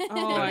watching.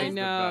 Oh, I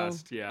know. The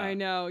best. Yeah. I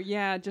know.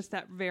 Yeah, just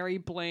that very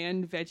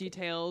bland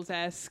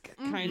VeggieTales-esque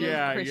kind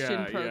of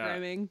Christian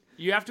programming.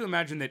 You have to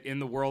imagine that in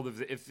the world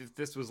of if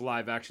this was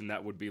live action,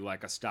 that would be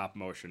like a stop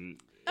motion.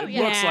 Oh, it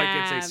yeah. looks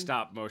like it's a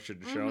stop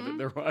motion show that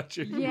they're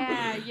watching.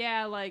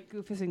 Yeah, like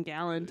Goofus and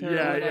Gallant or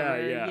Yeah,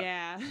 whatever.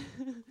 yeah.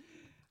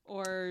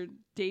 Or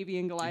Davy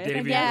and Goliath.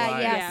 Davy and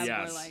Goliath,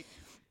 yes.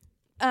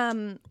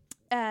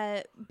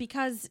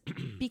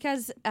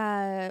 Because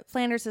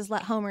Flanders has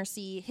let Homer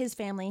see his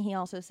family, he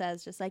also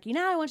says, just like,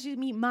 I want you to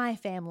meet my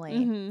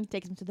family.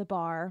 Takes him to the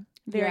bar.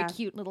 Very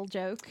cute little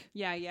joke.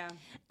 Yeah.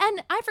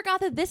 And I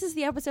forgot that this is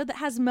the episode that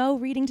has Moe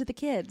reading to the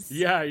kids.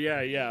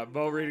 Yeah.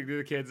 Moe reading to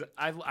the kids.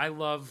 I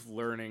love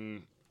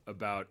learning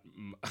about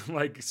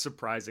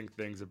surprising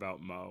things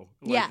about Moe.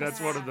 That's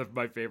one of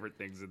my favorite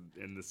things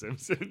in The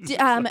Simpsons. Do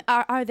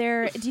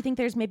you think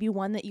there's maybe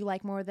one that you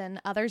like more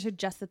than others, or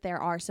just that there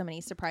are so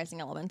many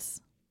surprising elements?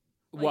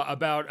 What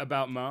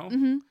about Moe?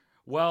 Mm-hmm.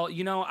 Well,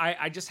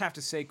 I just have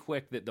to say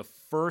quick that the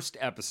first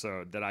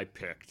episode that I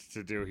picked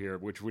to do here,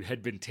 which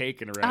had been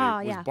taken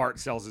already, was Bart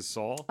Sells His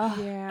Soul.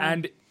 Oh. Yeah.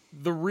 And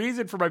the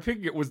reason for my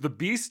picking it was the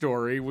B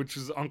story, which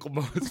was Uncle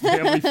Moe's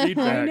family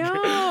feedback. I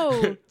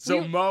know.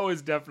 So Moe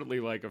is definitely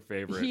a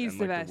favorite. He's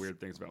and the best. The weird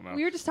things about Moe.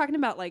 We were just talking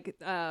about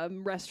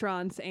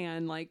restaurants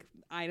and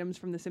items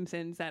from The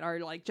Simpsons that are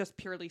just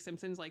purely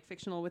Simpsons,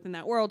 fictional within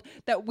that world,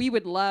 that we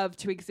would love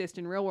to exist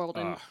in real world.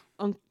 And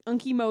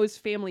Unky Moe's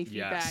family feed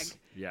bag.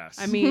 Yes.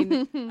 I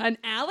mean, an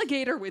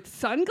alligator with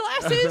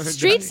sunglasses,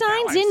 street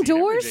signs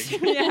indoors.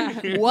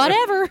 Yeah.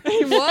 Whatever.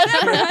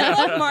 I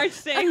love Marge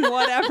saying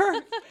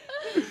whatever.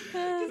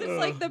 Because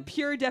it's the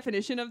pure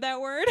definition of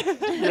that word.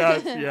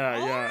 Yes, yeah.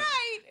 All right.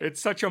 It's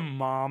such a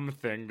mom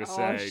thing to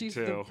say, she's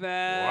too. The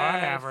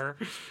best. Whatever.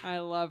 I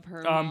love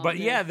her. But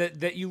yeah,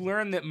 that you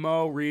learn that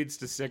Moe reads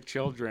to sick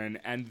children,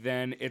 and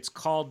then it's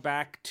called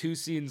back 2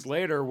 scenes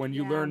later when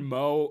you learn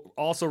Moe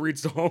also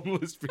reads to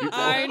homeless people.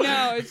 I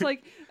know. It's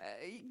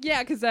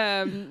because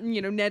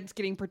Ned's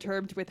getting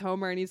perturbed with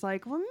Homer, and he's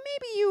like, well,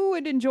 maybe you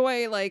would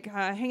enjoy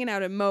hanging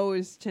out at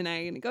Moe's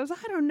tonight. And he goes, I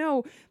don't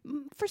know.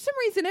 For some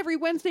reason, every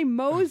Wednesday,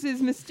 Moe's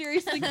is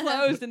mysteriously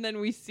closed, and then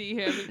we see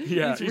him.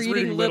 Yeah, he's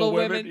reading Little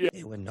Women. Yeah.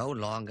 They were no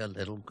longer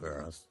little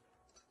girls.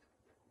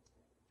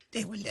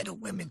 They were little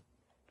women.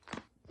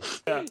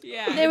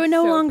 Yeah, They were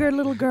no longer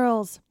little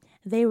girls.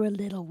 They were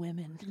little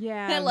women.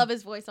 Yeah. I love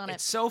his voice on it.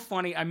 It's so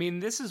funny. I mean,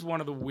 this is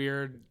one of the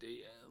weird,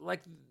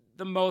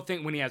 the Moe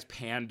thing when he has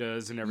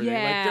pandas and everything.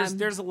 Yeah.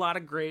 There's a lot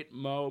of great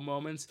Moe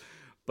moments,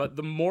 but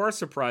the more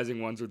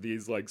surprising ones are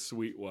these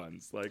sweet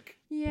ones.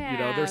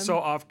 They're so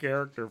off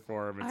character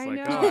for him. It's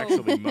know. oh,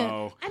 actually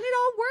Moe. And it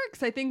all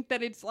works. I think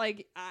that it's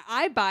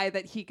I buy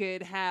that he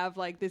could have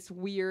this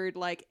weird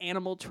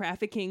animal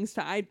trafficking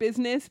side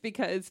business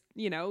because,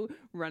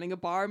 running a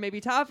bar may be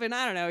tough. And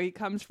I don't know, he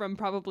comes from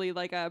probably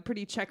a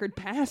pretty checkered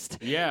past.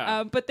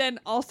 Yeah. But then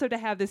also to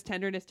have this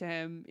tenderness to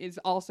him is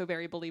also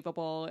very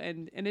believable.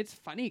 And it's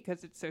funny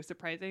because it's so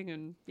surprising.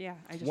 And yeah,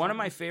 I just one of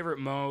my favorite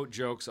Moe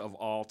jokes of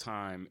all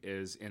time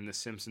is in the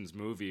Simpsons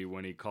movie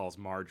when he calls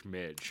Marge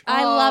Midge.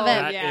 I love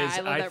it. I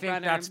love that think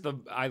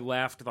runner. I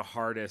laughed the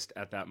hardest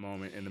at that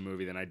moment in the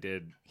movie than I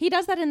did. He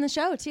does that in the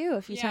show, too,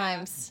 a few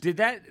times. Did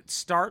that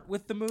start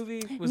with the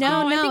movie?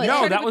 No, I think it No,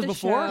 started that with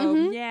was the before? show.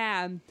 Mm-hmm.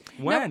 Yeah.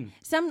 When?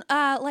 Some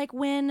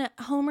when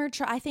Homer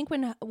I think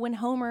when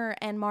Homer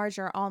and Marge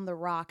are on the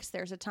rocks,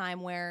 there's a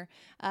time where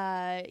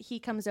he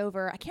comes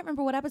over. I can't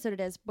remember what episode it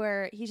is,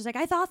 where he's just like,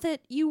 I thought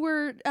that you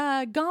were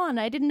gone.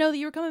 I didn't know that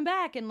you were coming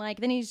back. And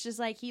then he's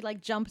just he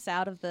jumps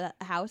out of the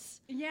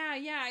house. Yeah.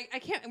 I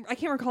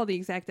can't recall the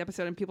exact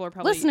episode, and people are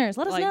probably Listeners,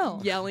 let us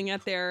know. yelling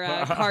at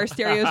their car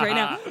stereos right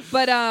now.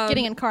 But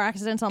getting in car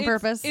accidents on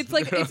purpose. It's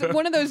like it's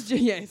one of those.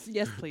 Yes,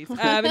 please.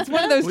 It's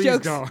one of those Please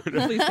jokes. don't.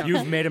 Please don't.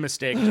 You've made a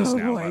mistake just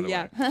now, by the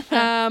Yeah.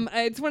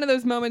 way. It's one of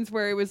those moments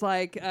where it was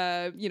like,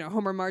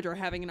 Homer and Marge are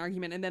having an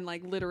argument, and then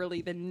like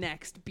literally the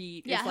next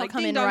beat is he'll like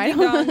come ding in dong, right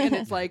ding dong, and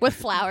it's like with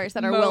flowers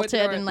that are Moe at the wilted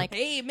door, and like,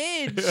 hey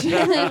Midge.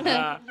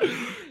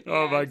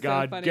 Oh my it's so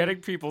God. funny. Getting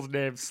people's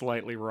names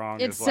slightly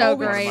wrong It's is so like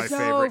one of great. my So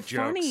favorite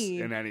funny.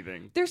 jokes in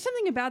anything. There's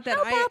something about that.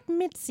 how about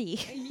Mitzi?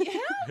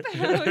 Yeah.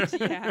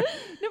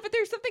 No, but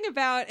there's something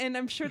about, and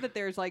I'm sure that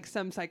there's like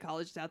some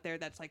psychologists out there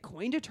that's like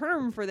coined a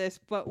term for this,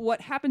 but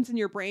what happens in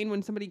your brain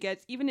when somebody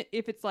gets, even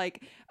if it's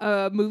like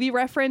a movie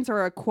reference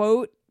or a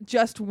quote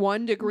just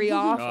 1 degree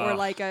off or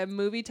like a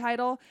movie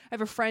title. I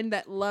have a friend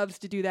that loves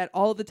to do that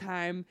all the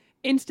time.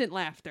 Instant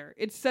laughter.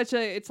 It's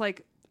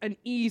like an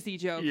easy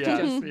joke to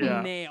just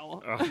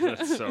nail. Oh,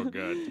 that's so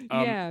good.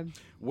 Yeah.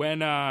 When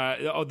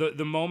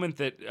the moment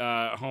that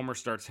Homer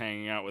starts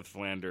hanging out with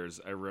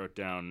Flanders, I wrote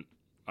down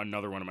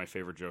another one of my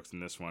favorite jokes in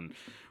this one.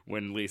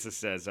 When Lisa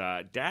says,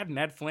 Dad,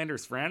 Ned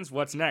Flanders friends,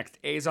 what's next?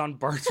 A's on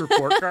Bart's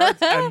report cards.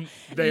 And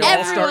they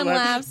all start Everyone laughing.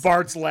 laughs.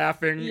 Bart's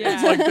laughing. Yeah.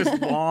 It's like this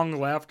long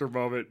laughter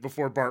moment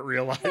before Bart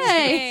realizes.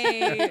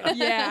 Hey.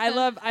 Yeah,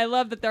 I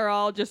love that they're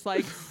all just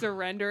like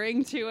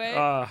surrendering to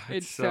it.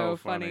 It's so so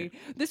funny.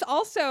 This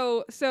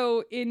also,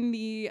 so in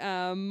the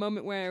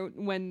moment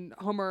when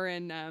Homer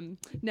and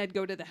Ned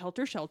go to the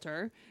Helter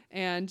Shelter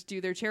and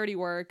do their charity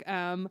work,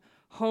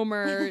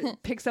 Homer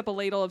picks up a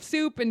ladle of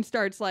soup and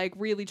starts like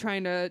really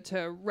trying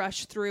to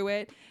rush through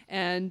it.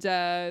 And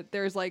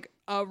there's like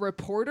a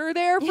reporter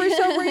there for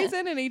some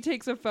reason, and he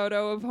takes a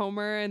photo of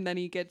Homer, and then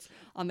he gets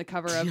on the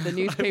cover of the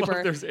newspaper. I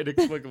love there's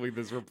inexplicably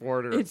this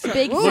reporter. It's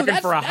big. looking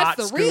for a that's hot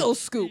the scoop. real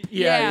scoop.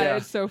 Yeah.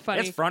 It's so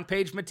funny. It's front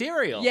page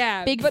material.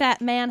 Yeah, Big fat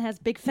man has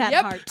big fat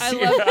Yep, heart. I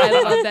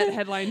love that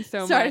headline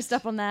so Sorry to much.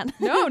 step on that.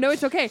 No,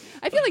 it's okay.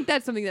 I feel like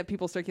that's something that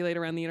people circulate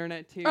around the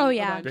internet too. Oh, a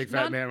yeah. bunch. Big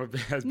fat Not- man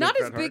has Not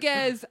big as fat big heart.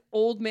 as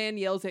old man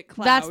yells at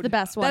cloud. That's the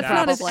best one, That's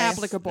not as probably.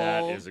 applicable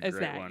That is a as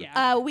great that. one.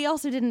 Yeah. We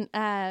also didn't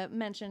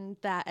mention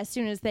that as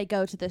soon as they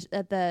go to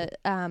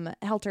the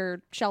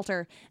Helter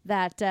Shelter,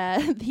 that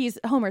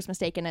Homer's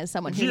mistaken as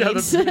someone who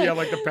needs.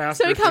 like the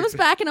pastor. So he comes thinks-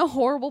 back in a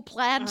horrible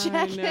plaid I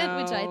jacket, know.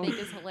 which I think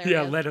is hilarious.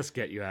 Yeah, let us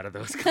get you out of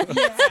those clothes.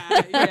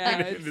 yeah,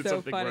 it's Into so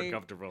something more funny.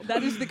 comfortable.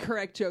 That is the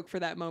correct joke for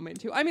that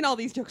moment too. I mean, all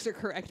these jokes are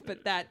correct,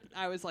 but that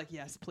I was like,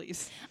 yes,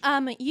 please.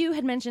 You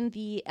had mentioned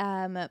the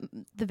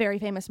very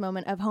famous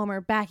moment of Homer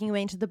backing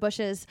away into the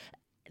bushes.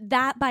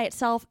 That by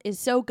itself is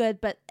so good,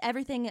 but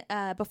everything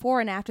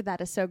before and after that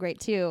is so great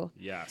too.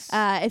 Yes.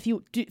 If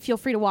you feel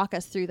free to walk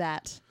us through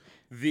that.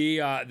 The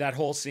that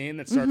whole scene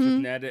that starts with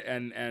Ned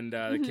and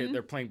the kid,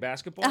 they're playing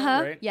basketball,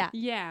 right? Yeah.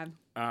 Yeah.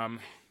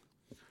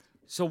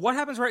 So what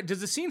happens, right? Does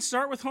the scene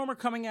start with Homer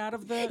coming out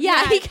of the...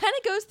 Yeah, he kind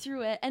of goes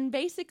through it, and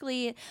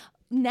basically,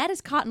 Ned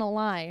is caught in a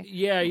lie.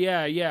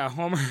 Yeah.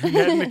 Homer,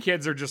 Ned and the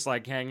kids are just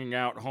like hanging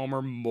out.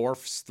 Homer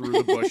morphs through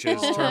the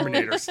bushes,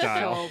 Terminator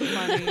style, So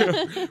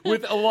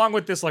funny. along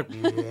with this like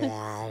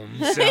sound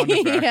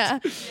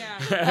effect.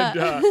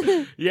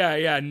 Yeah.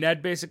 And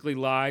Ned basically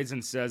lies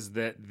and says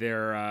that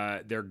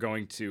they're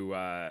going to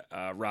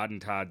Rod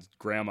and Todd's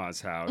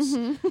grandma's house,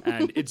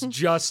 and it's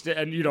just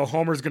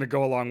Homer's going to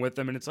go along with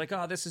them, and it's like,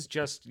 oh, this is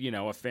just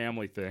a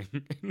family thing.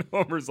 And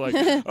Homer's like,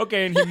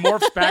 okay, and he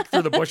morphs back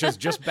through the bushes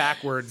just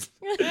backwards.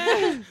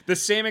 The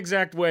same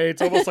exact way.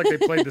 It's almost like they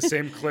played the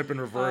same clip in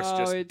reverse,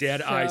 just it's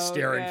dead eye so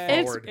staring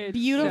good. forward. It's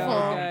beautiful.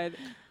 so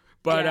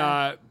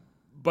good.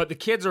 But the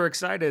kids are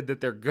excited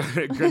that they're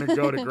going to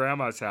go to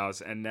Grandma's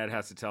house, and Ned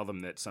has to tell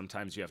them that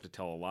sometimes you have to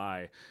tell a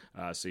lie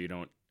so you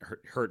don't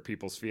hurt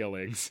people's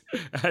feelings.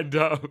 And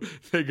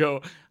they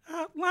go,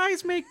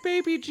 lies make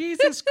baby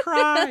Jesus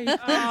cry.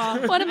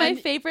 One of my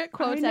favorite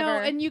quotes I know,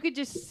 ever. and you could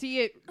just see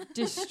it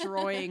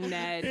destroying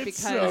Ned It's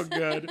because so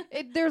good.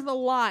 there's a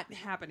lot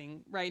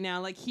happening right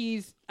now. Like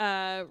he's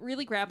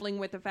really grappling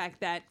with the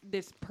fact that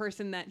this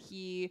person that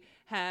he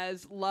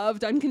has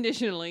loved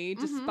unconditionally,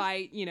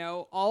 despite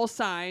all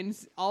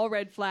signs, all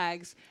red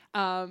flags,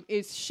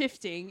 is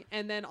shifting,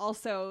 and then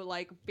also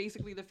like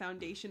basically the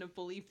foundation of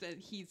belief that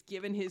he's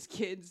given his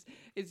kids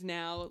is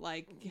now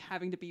like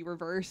having to be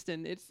reversed,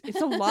 and it's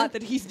a lot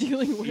that he's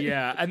dealing with.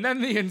 Yeah, and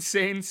then the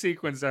insane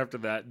sequence after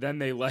that.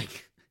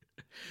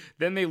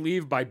 Then they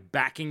leave by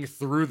backing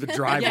through the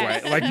driveway.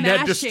 Yes, Like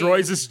Ned smashing.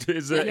 destroys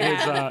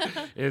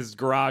his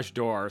garage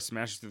door,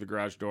 smashes through the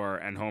garage door,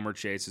 and Homer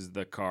chases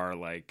the car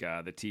like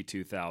the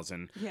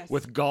T2000 Yes.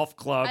 with golf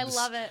clubs. I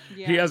love it.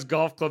 Yeah. He has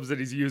golf clubs that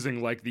he's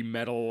using like the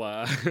metal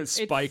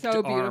spiked it's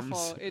so arms.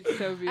 beautiful. It's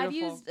so beautiful. I've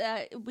used.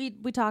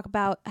 We talk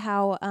about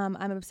how I'm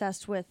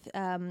obsessed with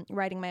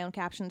writing my own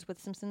captions with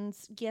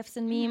Simpsons gifs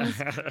and memes.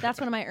 That's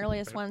one of my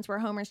earliest ones where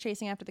Homer's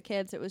chasing after the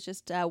kids. It was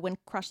just when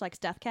Crush likes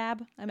Death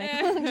Cab. I make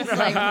just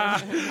like.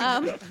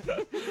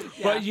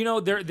 But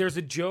there's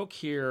a joke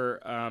here.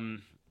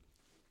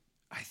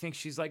 I think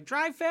she's like,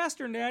 drive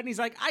faster, Ned. And he's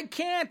like, I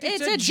can't.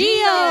 It's a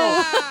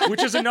Geo.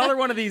 Which is another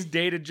one of these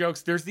dated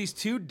jokes. There's these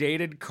two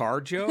dated car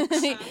jokes.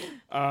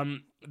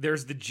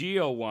 there's the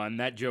Geo one.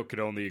 That joke could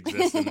only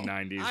exist in the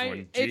 90s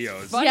when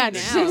Geo's. It's funny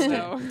Yeah,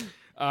 now,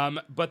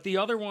 though. But the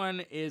other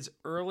one is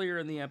earlier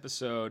in the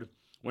episode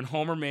when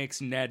Homer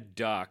makes Ned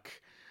duck.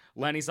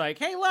 Lenny's like,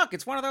 "Hey, look,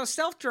 it's one of those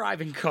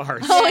self-driving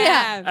cars." Oh,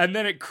 yeah. And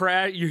then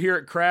you hear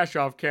it crash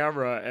off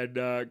camera,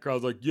 and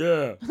Carl's like,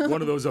 "Yeah,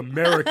 one of those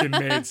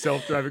American-made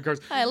self-driving cars."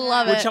 I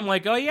love it. Which I'm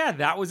like, oh yeah,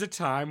 that was a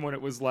time when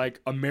it was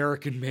like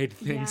American-made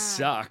things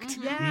sucked.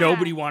 Yeah.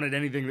 Nobody wanted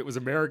anything that was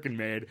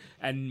American-made.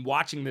 And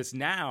watching this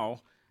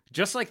now,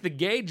 just like the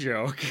gay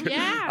joke,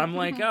 I'm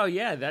like, oh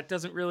yeah, that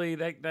doesn't really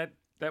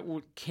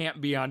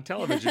can't be on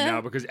television now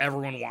because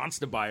everyone wants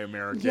to buy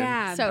American.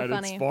 Yeah. So and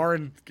funny. it's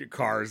foreign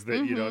cars that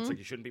it's like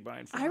you shouldn't be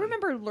buying. I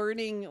remember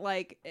learning,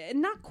 like,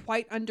 not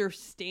quite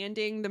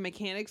understanding the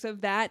mechanics of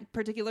that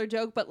particular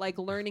joke, but like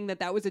learning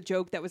that was a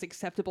joke that was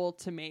acceptable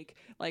to make,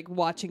 like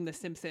watching The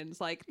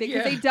Simpsons, like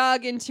because they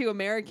dug into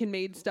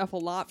American-made stuff a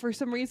lot for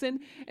some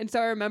reason, and so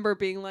I remember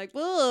being like,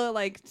 "Ugh,"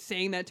 like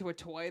saying that to a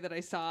toy that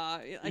I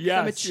saw, like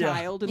I'm a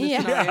child in the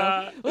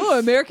scenario. Oh,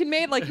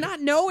 American-made, like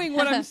not knowing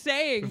what I'm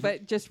saying,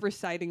 but just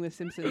reciting The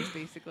Simpsons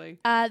basically.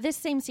 This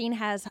same scene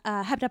has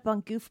Hepped Up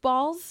on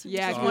Goofballs.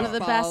 Yeah, which is one of the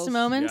best Goofballs.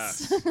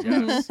 moments.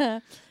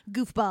 Yes.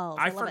 Goofballs.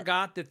 I love it.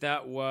 forgot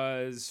that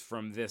was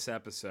from this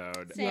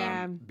episode.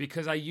 Yeah.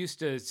 Because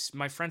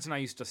my friends and I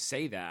used to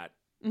say that.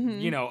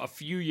 Mm-hmm. You know, a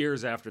few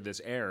years after this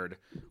aired,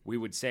 we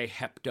would say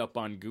 "hepped up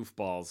on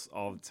goofballs"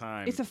 all the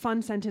time. It's a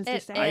fun sentence to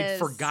It say. I is.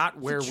 forgot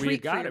where we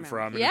treat for got your it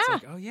from. And memory. it's Yeah.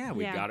 like, oh yeah,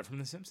 we Yeah. got it from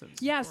The Simpsons.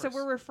 Yeah, of so course.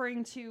 we're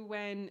referring to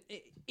when,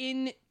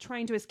 in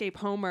trying to escape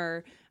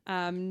Homer,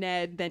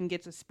 Ned then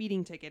gets a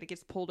speeding ticket. It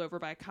gets pulled over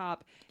by a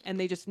cop, and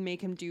they just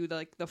make him do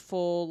the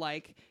full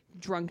like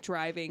drunk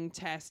driving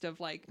test of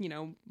like, you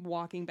know,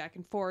 walking back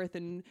and forth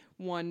and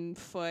 1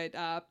 foot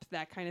up,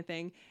 that kind of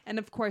thing. And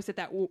of course, at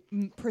that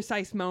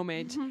precise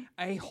moment,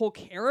 a whole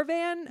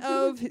caravan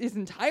of his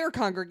entire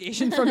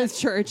congregation from his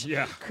church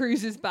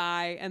cruises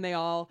by, and they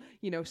all,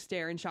 you know,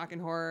 stare in shock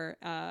and horror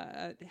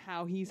at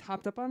how he's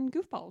hopped up on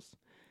goofballs.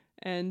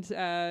 And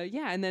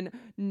and then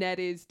Ned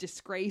is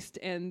disgraced,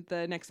 and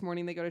the next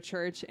morning they go to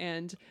church,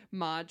 and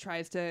Maude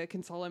tries to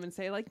console him and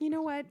say, like, you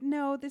know what?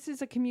 No, this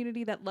is a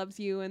community that loves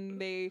you,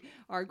 and they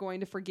are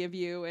going to forgive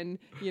you. And,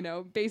 you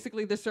know,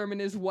 basically the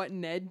sermon is what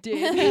Ned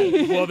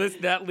did. Well,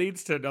 that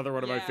leads to another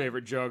one of my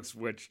favorite jokes,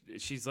 which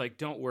she's like,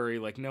 "Don't worry,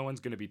 like no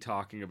one's going to be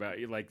talking about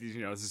you. Like, you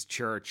know, this is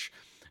church."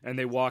 And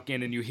they walk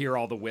in, and you hear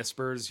all the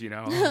whispers. You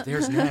know, oh,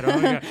 there's Ned. Oh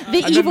yeah,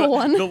 The and evil then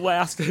one. The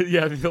last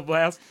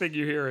thing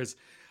you hear is,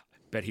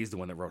 "Bet he's the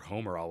one that wrote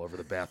Homer all over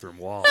the bathroom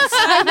walls."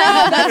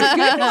 That's a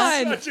good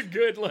one. Such a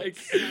good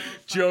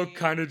joke,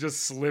 kind of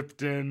just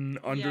slipped in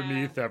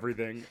underneath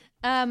everything.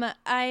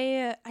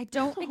 I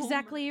don't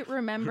exactly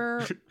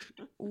remember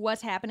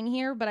what's happening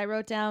here, but I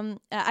wrote down.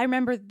 I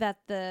remember that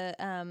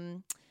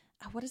the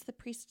what is the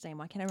priest's name?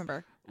 Why can't I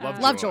remember?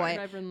 Lovejoy.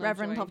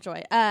 Reverend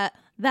Lovejoy.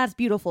 That's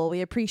beautiful.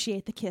 We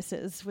appreciate the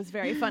kisses. Was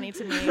very funny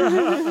to me.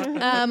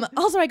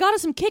 Also, I got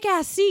us some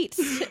kick-ass seats,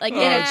 like in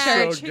a it's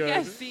church. so good.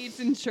 Kick-ass seats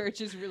in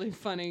church is really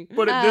funny.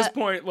 But at this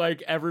point,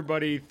 like,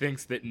 everybody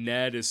thinks that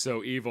Ned is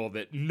so evil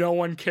that no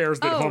one cares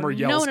that Homer no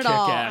yells one at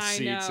all. kick-ass I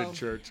seats know. in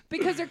church.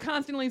 Because they're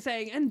constantly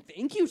saying, and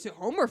thank you to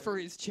Homer for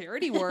his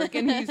charity work,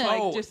 and he's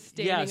like just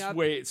standing up.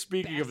 Wait,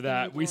 speaking of basking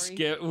that, in we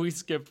glory.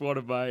 skipped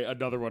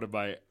another one of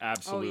my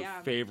absolute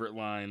favorite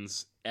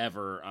lines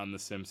ever on The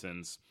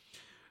Simpsons.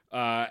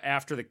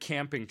 After the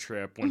camping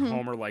trip, when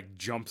Homer like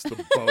jumps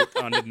the boat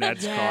onto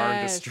Ned's car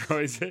and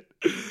destroys it,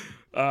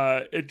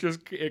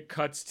 it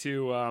cuts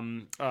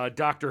to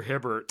Dr.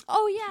 Hibbert,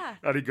 Oh yeah.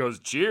 and he goes,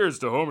 "Cheers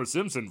to Homer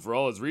Simpson for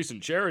all his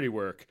recent charity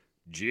work.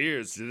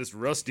 Cheers to this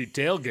rusty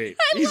tailgate."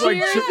 He's like,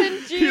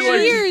 Cheers.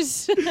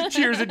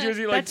 cheers and cheers.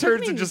 He like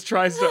turns and just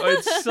tries to.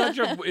 It's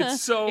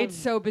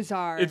so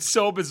bizarre. It's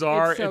so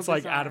bizarre. It's so It's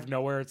like bizarre. out of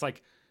nowhere. It's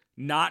like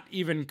not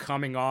even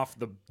coming off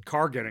the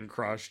car getting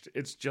crushed.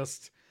 It's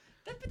just.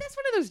 But that's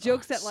one of those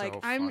jokes that, so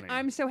like, funny.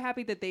 I'm so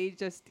happy that they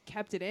just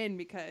kept it in,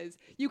 because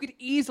you could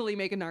easily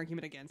make an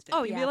argument against it.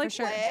 Oh, You'd yeah, be like, for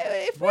sure. "Well,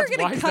 if Why we're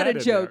gonna is cut that a in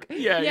joke, there?"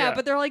 Yeah.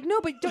 But they're like,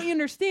 no, but don't you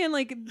understand?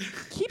 Like,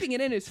 keeping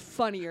it in is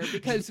funnier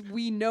because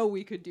we know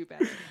we could do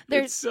better.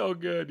 It's so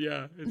good.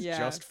 Yeah, it's Yeah.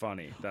 just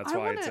funny. That's I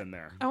why wanna- it's in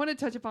there. I want to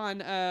touch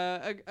upon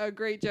a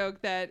great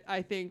joke that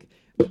I think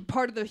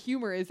part of the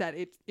humor is that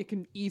it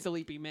can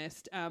easily be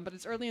missed. But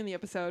it's early in the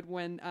episode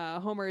when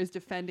Homer is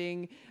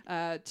defending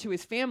to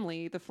his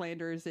family the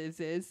Flanders is,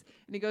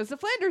 and he goes, "The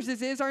Flanders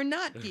is are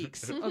not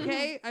geeks,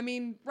 okay? I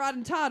mean, Rod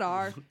and Todd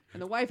are,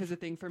 and the wife is a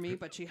thing for me,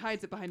 but she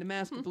hides it behind a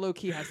mask of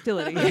low-key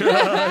hostility."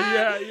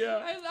 Yeah.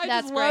 I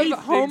That's just great. love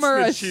He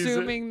Homer thinks that she's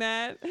assuming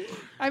that.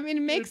 I mean,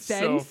 it makes It's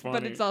so sense, but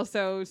funny. it's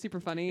also super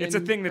funny. It's a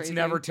and thing that's crazy.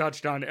 never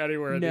touched on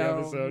anywhere in the No,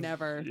 episode.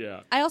 never.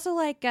 Yeah. I also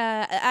like.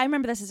 I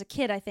remember this as a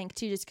kid. I think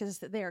too, just because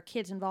that there are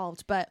kids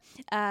involved, but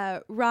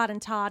Rod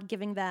and Todd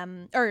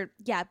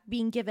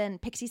being given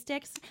pixie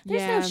sticks.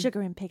 There's no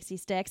sugar in pixie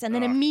sticks, and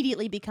then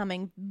immediately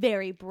becoming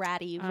very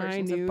bratty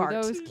versions of Bart.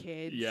 Those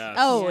kids. Yes.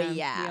 Oh We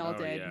yeah. all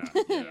did.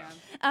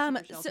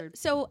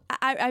 So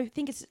I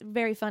think it's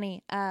very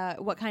funny.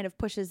 What kind of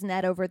pushes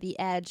Ned over the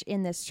edge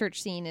in this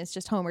church scene is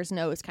just Homer's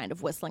nose kind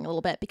of whistling a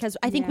little bit, because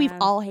I think we've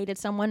all hated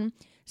someone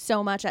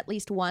so much at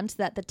least once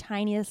that the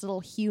tiniest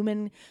little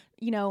human,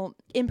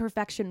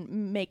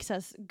 imperfection makes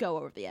us go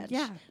over the edge.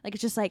 Yeah. Like,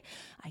 it's just like,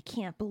 I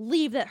can't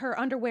believe that her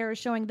underwear is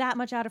showing that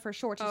much out of her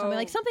shorts or something.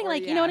 Like, something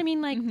like, you know what I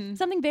mean? Like,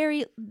 something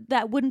very,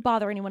 that wouldn't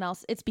bother anyone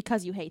else. It's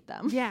because you hate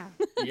them. Yeah.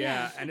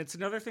 Yeah, and it's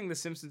another thing The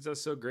Simpsons does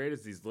so great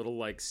is these little,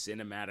 like,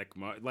 cinematic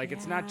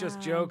it's not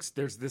just jokes.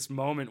 There's this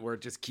moment where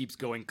it just keeps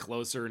going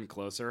closer and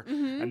closer,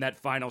 and that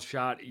final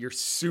shot, you're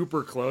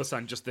super close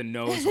on just the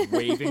nose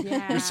waving.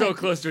 You're so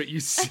close to it, you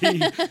see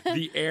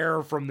the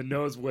air from the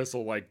nose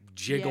whistle, like,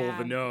 jiggle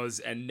the nose,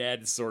 and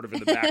Ned's sort of in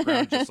the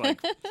background, just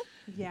like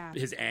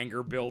his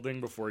anger building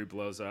before he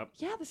blows up.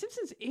 Yeah, The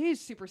Simpsons is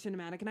super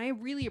cinematic, and I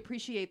really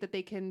appreciate that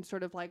they can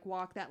sort of like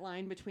walk that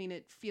line between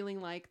it feeling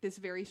like this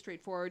very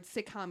straightforward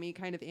sitcom-y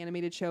kind of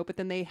animated show, but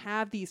then they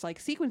have these like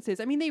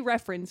sequences. I mean, they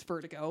reference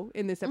Vertigo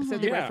in this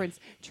episode. They reference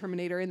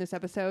Terminator in this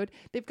episode.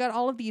 They've got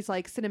all of these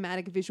like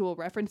cinematic visual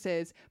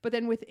references, but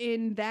then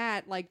within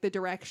that, like the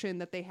direction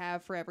that they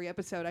have for every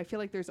episode, I feel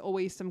like there's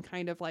always some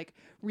kind of like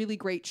really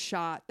great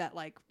shot that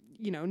like,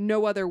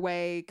 no other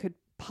way could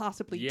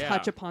possibly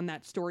touch upon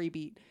that story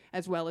beat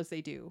as well as they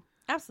do.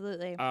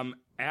 Absolutely.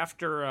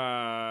 After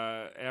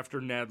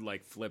Ned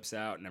like flips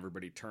out and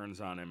everybody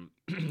turns on him,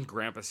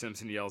 Grandpa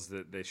Simpson yells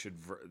that they should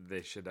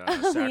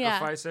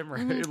sacrifice him,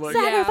 right? Like,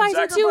 sacrifice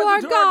him to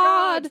our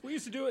God. We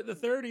used to do it in the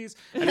 30s,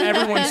 and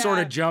everyone sort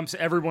of jumps.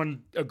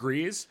 Everyone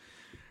agrees.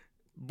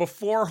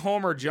 Before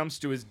Homer jumps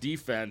to his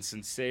defense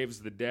and saves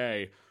the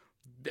day,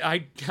 I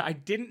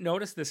didn't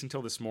notice this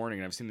until this morning,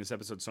 and I've seen this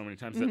episode so many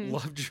times, that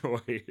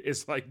Lovejoy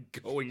is like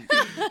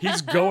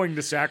he's going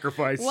to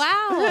sacrifice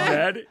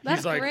Ned. That's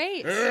he's like,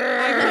 great.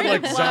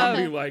 Like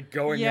zombie, like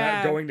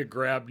going to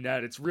grab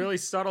Ned. It's really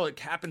subtle. It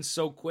happens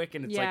so quick,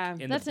 and it's like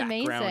in that's the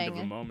background amazing. of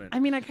a moment. I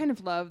mean, I kind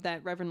of love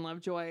that Reverend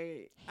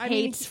Lovejoy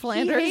Hates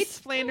Flanders. He hates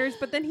Flanders,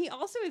 but then he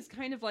also is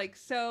kind of like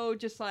so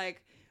just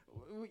like,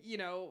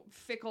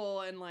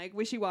 fickle and like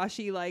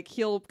wishy-washy. Like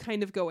he'll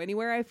kind of go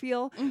anywhere, I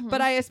feel.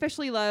 But I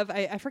especially love,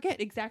 I forget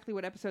exactly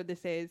what episode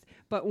this is,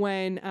 but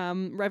when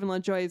Reverend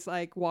Lovejoy is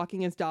like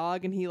walking his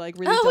dog and he like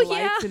really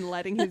delights in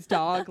letting his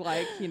dog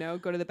like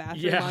go to the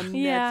bathroom on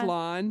Ned's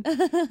lawn. But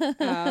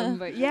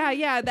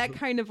that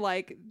kind of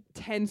like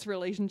tense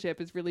relationship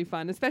is really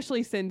fun,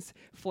 especially since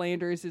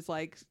Flanders is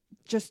like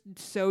just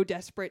so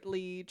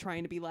desperately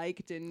trying to be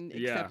liked and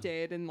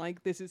accepted, and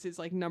like this is his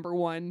like number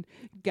one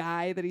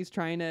guy that he's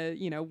trying to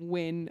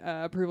win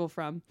approval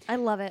from. I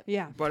love it.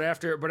 Yeah. But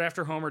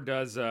after Homer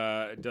does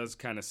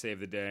kind of save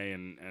the day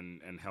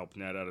and help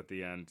Ned out at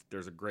the end,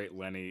 there's a great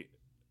Lenny.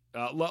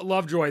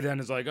 Lovejoy then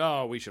is like,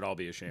 oh, we should all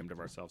be ashamed of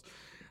ourselves.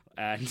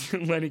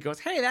 And Lenny goes,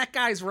 hey, that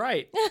guy's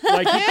right.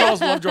 Like, he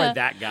calls Lovejoy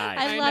that guy.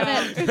 I love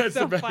it. It's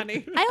so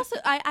funny.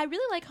 I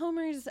really like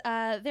Homer's,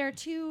 there are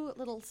two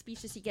little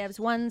speeches he gives.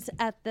 One's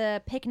at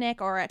the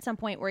picnic or at some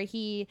point where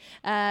he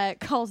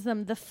calls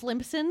them the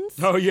Flimpsons.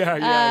 Oh,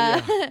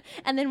 yeah.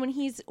 And then when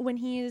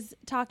he's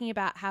talking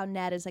about how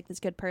Ned is like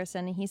this good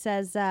person, he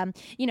says,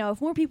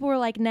 if more people were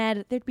like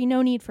Ned, there'd be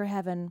no need for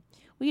heaven.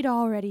 We'd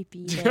already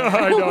be there.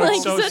 I know, like,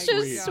 it's so such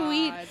sweet. a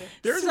sweet.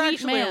 There's sweet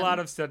actually man. a lot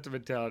of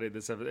sentimentality in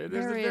this episode.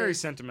 There's a very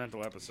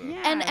sentimental episode.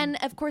 Yeah. And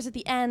of course at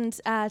the end,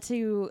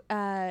 to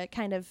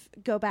kind of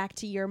go back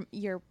to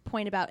your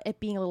point about it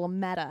being a little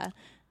meta,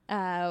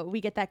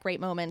 we get that great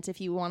moment if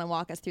you want to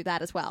walk us through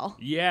that as well.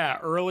 Yeah,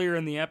 earlier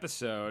in the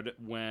episode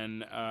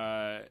when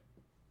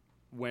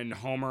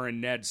Homer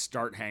and Ned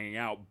start hanging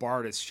out,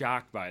 Bart is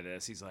shocked by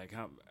this. He's like,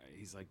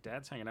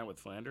 Dad's hanging out with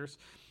Flanders.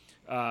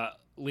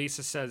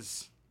 Lisa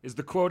says, is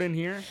the quote in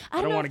here?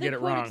 I don't want to get it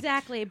wrong.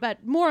 Exactly,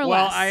 but more or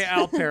well, less.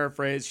 I'll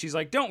paraphrase. She's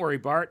like, don't worry,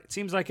 Bart. It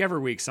seems like every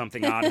week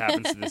something odd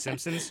happens to The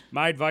Simpsons.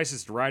 My advice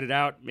is to write it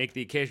out, make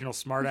the occasional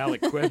smart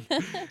aleck quip,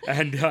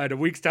 and in a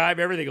week's time,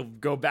 everything will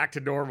go back to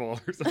normal.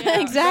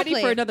 Exactly.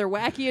 Ready for another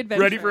wacky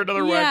adventure.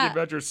 Wacky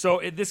adventure. So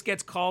this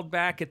gets called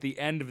back at the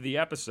end of the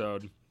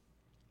episode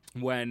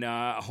when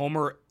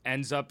Homer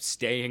ends up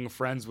staying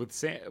friends with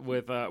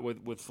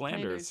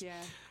Flanders.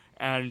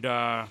 And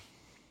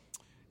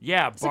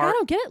Bart. Like, I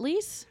don't get it,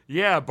 Lise.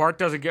 Yeah, Bart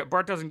doesn't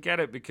get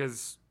it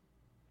because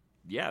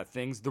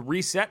the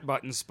reset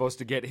button's supposed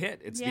to get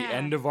hit. It's the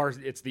end of our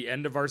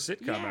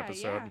sitcom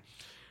episode.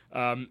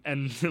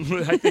 And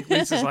I think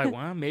Lisa's like,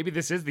 well, maybe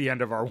this is the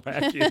end of our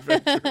wacky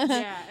adventure.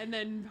 Yeah, and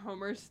then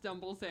Homer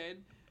stumbles in.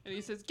 And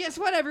he says, guess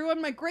what,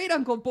 everyone? My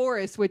great-uncle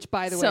Boris, which,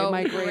 by the So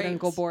way, my great.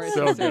 great-uncle Boris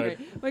So is so good.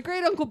 great. My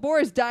great-uncle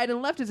Boris died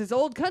and left us his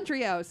old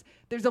country house.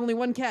 There's only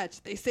one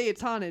catch. They say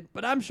it's haunted,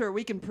 but I'm sure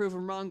we can prove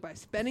him wrong by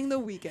spending the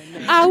weekend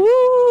there.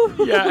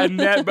 Awoo! Yeah, and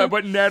Ned,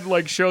 but Ned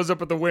like shows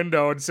up at the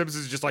window, and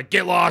Simpson's just like,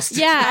 get lost.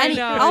 Yeah, I and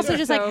know, also it's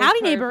just like, so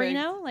howdy neighbor, perfect. you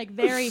know? Like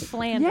very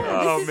Flanders.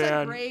 Yeah, Oh, this is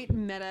man. a great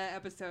meta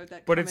episode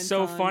that But it's so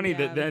comments on, funny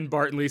that then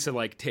Bart and Lisa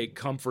like take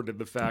comfort in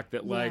the fact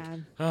that like, Yeah.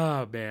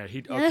 oh man,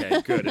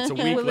 okay, good. It's a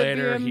week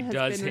later. Equilibrium He has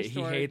does. been He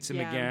restored. hates him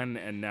Yeah. again,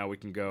 and now we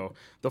can go.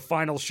 The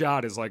final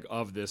shot is like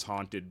of this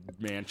haunted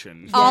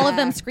mansion. All of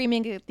Yeah. them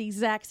screaming at the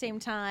exact same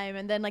time,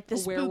 and then like the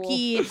A werewolf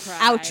spooky cry.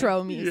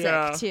 outro music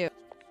Yeah. too.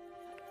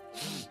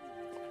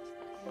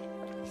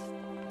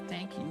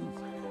 Thank you.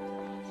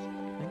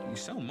 Thank you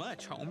so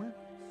much, Homer.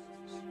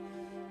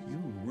 You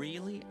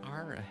really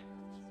are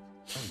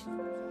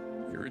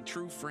you're a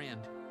true friend.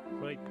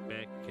 Right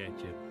back at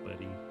you,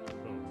 buddy.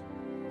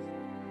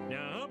 Oh.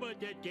 Now, how about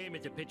that game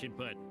as a pitch and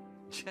putt?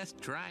 Just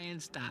try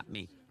and stop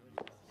me.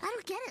 I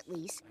don't get it,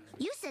 Lise.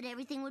 You said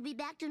everything would be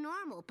back to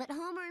normal, but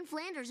Homer and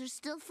Flanders are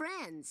still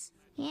friends.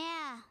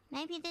 Yeah,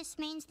 maybe this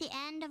means the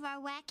end of our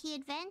wacky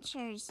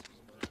adventures.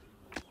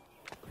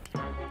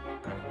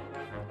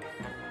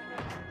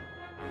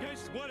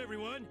 Guess what,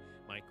 everyone?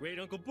 My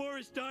great-uncle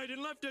Boris died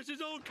and left us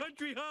his old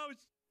country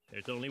house.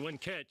 There's only one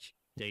catch.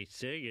 They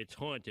say it's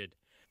haunted.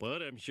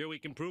 But I'm sure we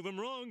can prove him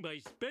wrong by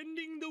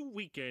spending the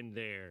weekend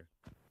there.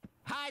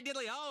 Hi,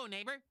 diddly-ho,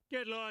 neighbor.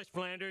 Get lost,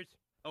 Flanders.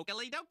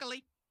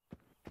 Okily-dokily.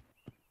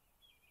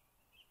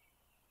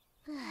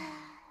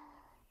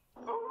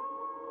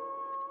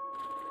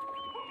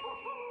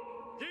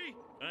 See?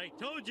 I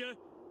told you.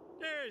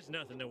 There's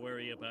nothing to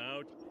worry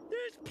about.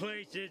 This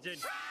place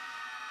isn't...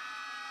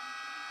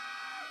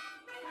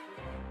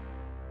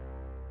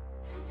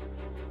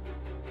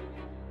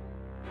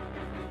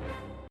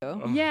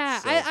 Yeah,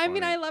 so I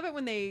mean, funny. I love it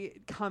when they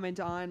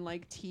comment on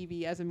like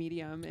TV as a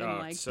medium and Oh,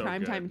 like it's so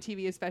primetime good.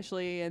 TV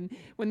especially, and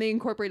when they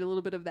incorporate a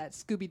little bit of that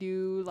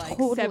Scooby-Doo like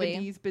Totally.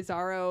 70s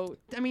bizarro.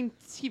 I mean,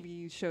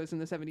 TV shows in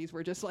the 70s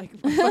were just like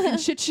a fucking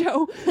shit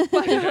show.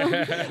 But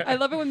I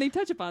love it when they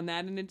touch upon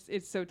that, and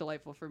it's so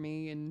delightful for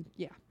me. And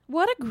yeah,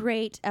 What a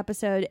great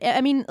episode.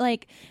 I mean,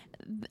 like,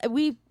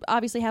 we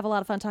obviously have a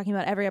lot of fun talking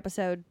about every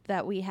episode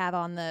that we have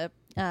on the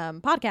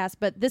podcast,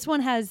 but this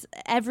one has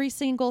every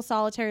single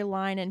solitary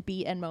line and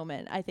beat and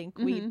moment I think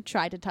we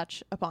tried to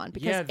touch upon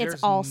because Yeah, it's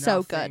there's all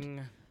so good.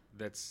 nothing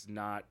That's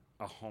not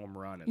a home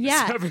run. In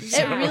Yeah, this it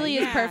episode. really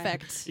is Yeah.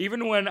 perfect.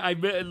 Even when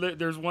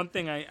there's one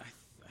thing I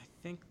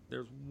think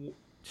there's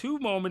two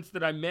moments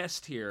that I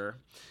missed here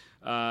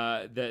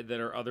that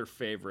are other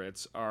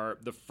favorites are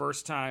the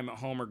first time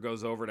Homer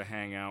goes over to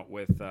hang out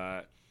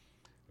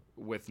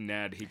with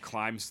Ned. He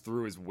climbs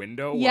through his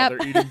window Yep. while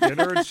they're eating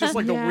dinner. It's just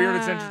like the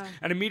weirdest Yeah. entrance,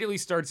 and immediately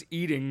starts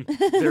eating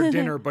their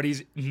dinner, but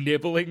he's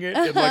nibbling it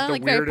in like the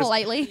Like very weirdest.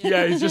 politely.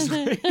 Yeah, he's just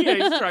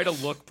he's trying to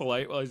look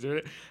polite while he's doing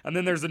it. And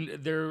then there's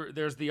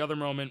the other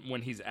moment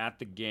when he's at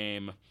the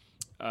game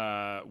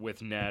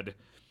with Ned.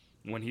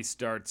 When he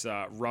starts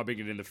rubbing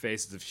it in the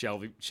faces of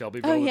Shelbyville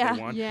Oh, that yeah.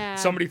 they won. Yeah.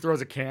 Somebody throws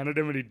a can at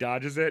him and he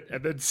dodges it,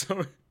 and then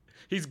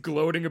he's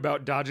gloating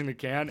about dodging the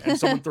can, and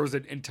someone throws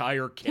an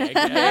entire keg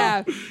at him,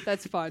 yeah,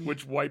 that's fun.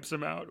 which wipes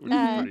him out, which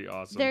is pretty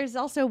awesome. There's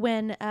also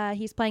when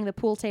he's playing the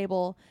pool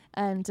table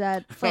and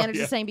Flanders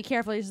yeah. is saying, be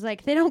careful. He's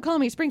like, they don't call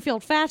me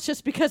Springfield Fats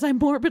just because I'm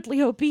morbidly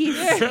obese.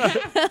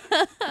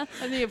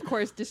 And he of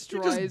course He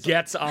destroys. just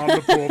gets on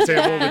the pool table to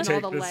and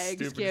take all the this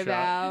legs stupid give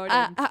shot.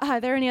 out. and- Are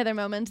there any other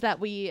moments that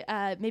we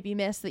maybe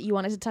missed that you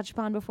wanted to touch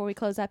upon before we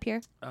close up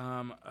here?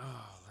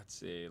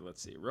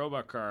 Let's see.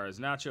 Robot cars,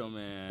 Nacho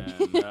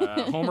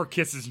Man. Homer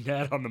kisses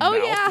Ned on the Oh,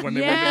 mouth yeah. when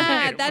they win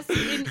yeah, the game. that's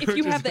if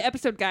you have the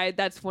episode guide,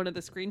 that's one of the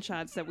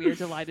screenshots that we are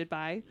delighted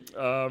by.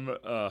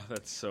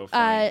 That's so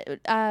funny.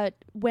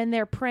 When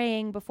they're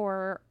praying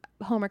before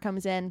Homer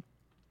comes in,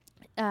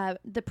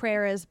 the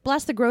prayer is,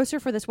 bless the grocer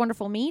for this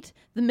wonderful meat,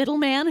 the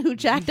middleman who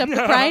jacked up the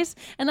price,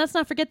 and let's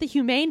not forget the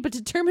humane but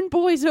determined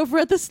boys over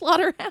at the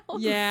slaughterhouse.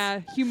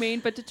 Yeah, humane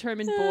but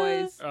determined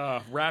boys.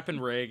 Rappin'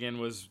 Reagan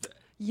was.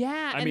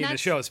 Yeah, I and mean, the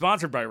that's show is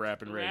sponsored by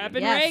Rappin' Reagan.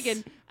 Rappin' Yes.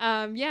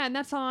 Reagan. Yeah, and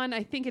that's on.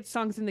 I think it's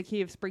Songs in the Key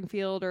of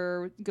Springfield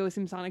or Ghost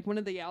in Sonic. One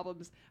of the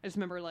albums. I just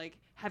remember like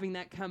having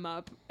that come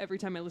up every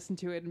time I listened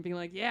to it and being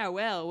like, yeah,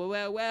 well.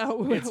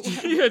 It's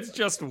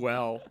just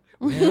the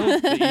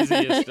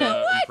easiest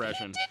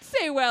impression. Did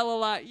say well a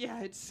lot.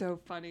 Yeah, it's so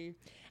funny.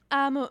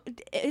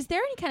 Is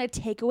there any kind of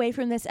takeaway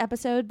from this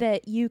episode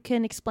that you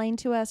can explain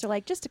to us, or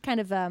like just a kind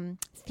of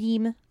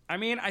theme? I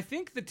mean, I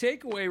think the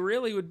takeaway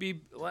really would be,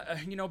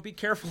 be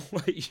careful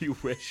what you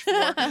wish for.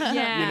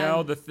 Yeah. You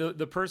know,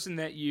 the person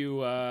that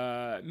you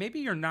maybe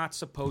you're not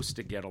supposed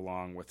to get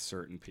along with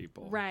certain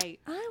people. Right.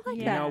 I like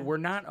You that. know, we're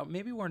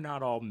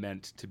not all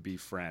meant to be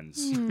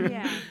friends.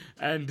 Yeah.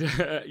 And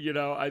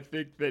I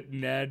think that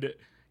Ned,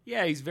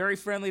 yeah, he's very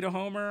friendly to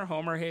Homer.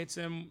 Homer hates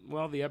him.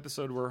 Well, the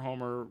episode where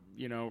Homer,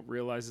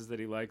 realizes that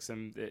he likes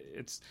him,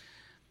 it's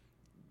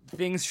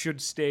things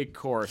should stay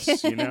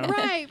course, you know?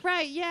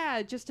 Right,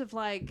 yeah. Just of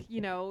like,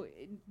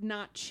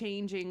 not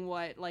changing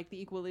what like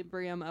the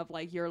equilibrium of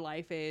like your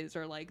life is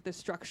or like the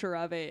structure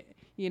of it.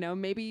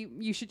 Maybe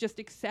you should just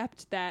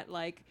accept that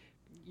like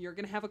you're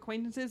going to have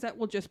acquaintances that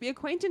will just be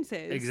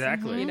acquaintances.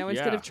 Exactly.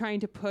 Instead of trying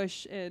to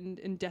push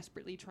and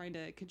desperately trying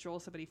to cajole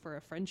somebody for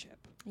a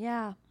friendship.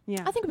 Yeah.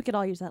 Yeah. I think we could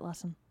all use that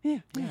lesson. Yeah.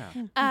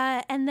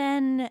 And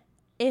then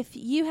if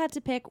you had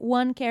to pick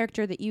one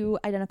character that you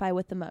identify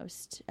with the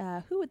most,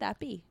 who would that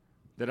be?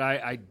 That I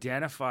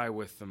identify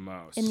with the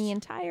most. In the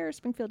entire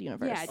Springfield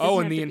universe.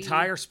 Yeah, in the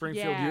entire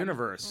Springfield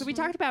universe. So we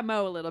talked about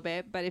Moe a little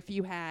bit, but if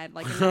you had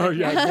like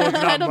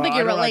I don't think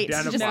you relate.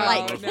 Just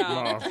like.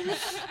 No.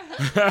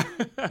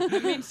 I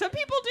mean, some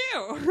people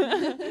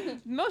do.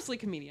 Mostly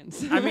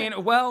comedians. I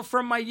mean, well,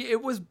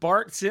 it was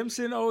Bart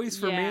Simpson always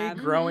for me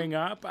growing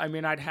up. I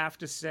mean, I'd have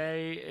to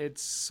say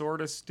it's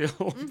sort of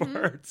still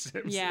Bart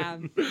Simpson. Yeah.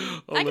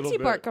 I can see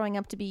Bart growing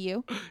up to be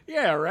you.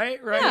 Yeah, right?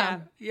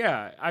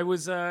 Yeah. I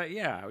was,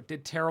 I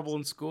did terrible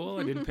in school.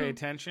 I didn't pay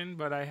attention,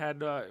 but I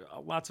had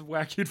lots of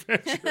wacky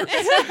adventures.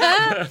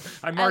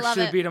 I marched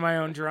to the beat of my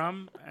own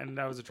drum, and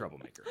I was a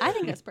troublemaker. I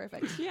think that's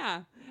perfect.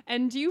 Yeah.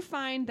 And do you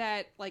find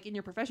that, like, in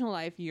your professional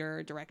life, you're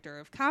a director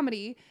of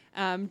comedy,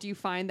 do you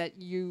find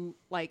that you,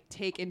 like,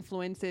 take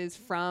influences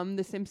from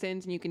The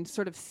Simpsons and you can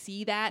sort of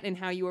see that in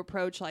how you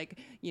approach, like,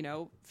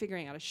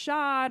 figuring out a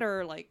shot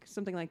or, like,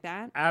 something like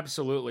that?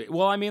 Absolutely.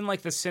 Well, I mean,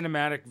 like, the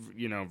cinematic,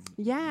 thing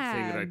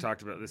Yeah. that I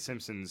talked about, The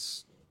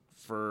Simpsons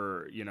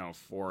for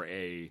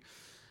a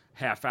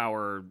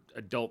half-hour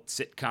adult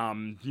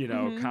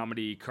sitcom,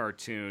 comedy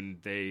cartoon,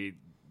 they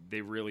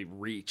really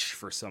reach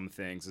for some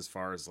things as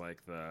far as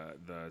like the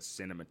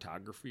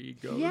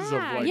cinematography goes.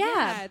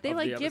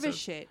 They give a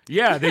shit.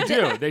 Yeah, they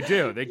do.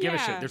 They give a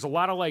shit. There's a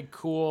lot of like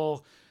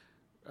cool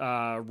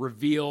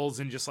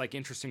reveals and just like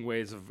interesting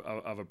ways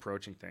of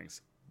approaching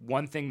things.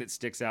 One thing that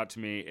sticks out to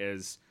me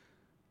is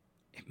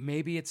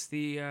maybe it's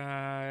the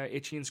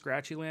Itchy and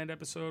Scratchy Land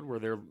episode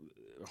where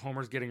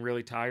Homer's getting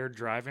really tired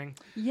driving.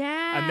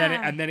 Yeah.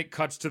 And then it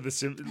cuts to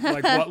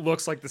what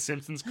looks like the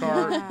Simpsons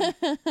car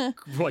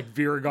like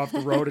veering off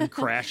the road and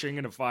crashing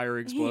in a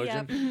fiery explosion.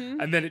 Yep.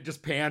 Mm-hmm. And then it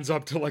just pans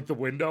up to like the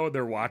window and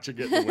they're watching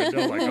it in the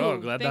window like, oh,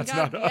 glad that's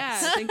not us. Yeah,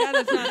 thank God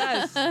that's not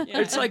us. Yeah,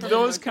 it's like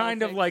those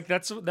kind of like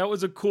that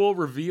was a cool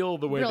reveal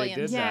the way Brilliant.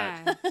 they did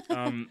that.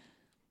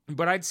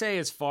 But I'd say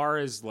as far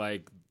as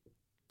like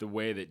the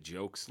way that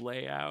jokes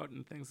lay out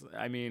and things,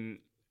 I mean,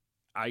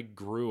 I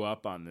grew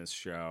up on this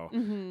show,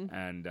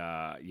 and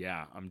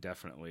I'm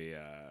definitely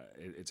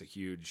it's a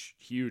huge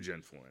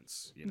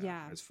influence,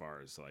 as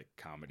far as like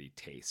comedy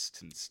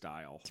taste and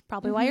style. It's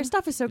probably why your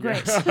stuff is so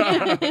great.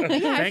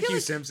 Thank you,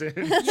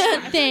 Simpsons.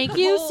 Thank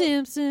you,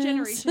 Simpsons.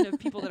 Generation of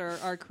people that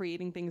are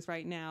creating things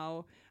right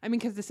now. I mean,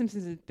 because The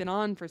Simpsons has been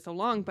on for so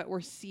long, but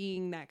we're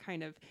seeing that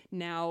kind of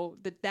now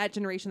that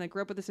generation that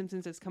grew up with The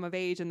Simpsons has come of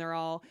age, and they're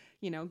all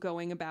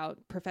going about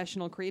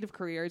professional creative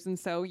careers, and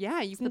so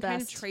you can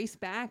kind of trace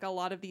back a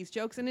lot of these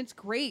jokes, and it's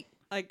great.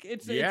 Like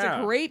it's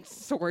a great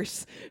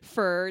source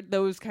for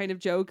those kind of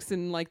jokes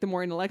and like the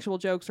more intellectual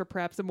jokes or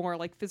perhaps the more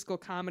like physical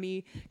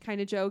comedy kind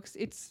of jokes.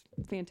 It's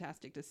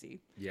fantastic to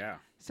see. Yeah.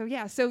 So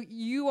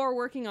you are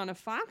working on a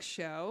Fox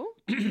show.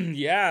 I have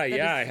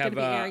going to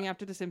be airing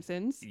after The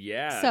Simpsons.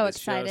 Yeah. So this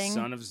exciting. Show,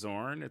 Son of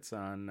Zorn. It's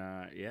on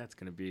it's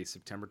going to be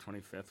September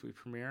 25th we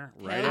premiere.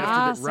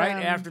 Awesome.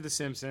 After The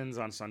Simpsons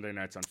on Sunday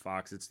nights on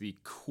Fox. It's the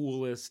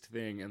coolest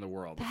thing in the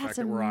world. The fact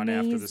that we're amazing.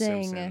 on after The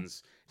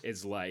Simpsons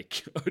is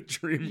like a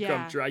dream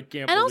come true. I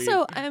can't and believe.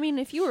 also, I mean,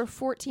 if you were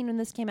 14 when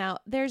this came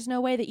out, there's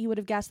no way that you would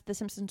have guessed that The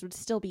Simpsons would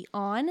still be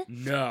on.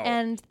 No.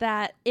 And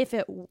that if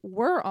it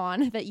were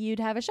on, that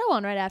you'd have a show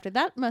on right after.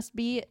 That must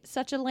be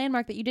such a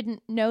landmark that you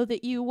didn't know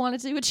that you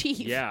wanted to achieve.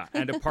 Yeah,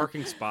 and a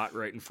parking spot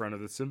right in front of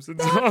The Simpsons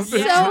That's office.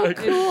 so like,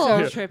 cool.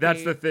 It's so trippy.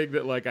 That's the thing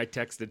that like I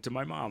texted to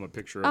my mom, a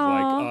picture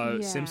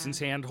of Simpsons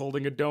hand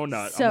holding a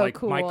donut. So I'm like,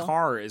 cool. my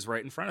car is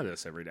right in front of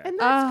this every day. And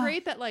that's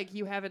great that like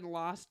you haven't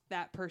lost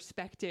that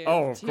perspective.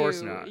 Oh, of too,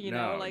 course not.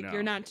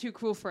 You're not too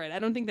cool for it. I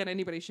don't think that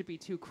anybody should be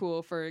too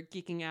cool for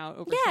geeking out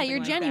over. Yeah, something you're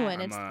like genuine.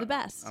 that. It's the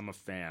best. I'm a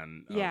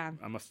fan. Yeah.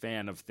 I'm a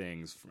fan of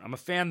things. I'm a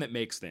fan that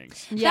makes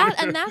things. Yeah,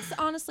 and that's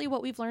honestly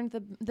what we've learned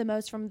the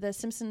most from the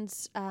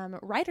Simpsons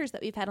writers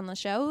that we've had on the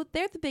show.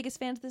 They're the biggest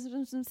fans of the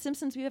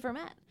Simpsons we've ever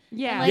met.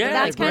 Yeah,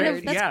 that's kind right.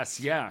 of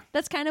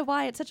that's kind of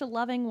why it's such a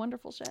loving,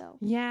 wonderful show.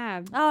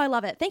 Yeah. Oh, I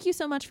love it. Thank you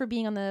so much for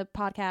being on the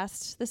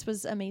podcast. This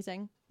was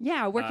amazing.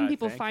 Yeah. Where can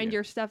people thank find you.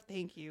 your stuff?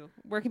 Thank you.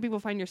 Where can people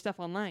find your stuff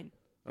online?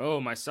 Oh,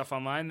 my stuff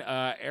online,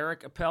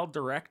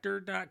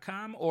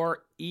 ericappeldirector.com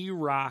or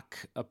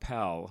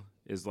eRockAppel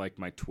is like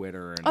my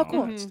Twitter and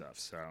all that stuff.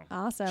 So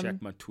awesome.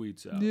 Check my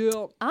tweets out.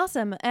 Yeah.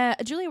 Awesome.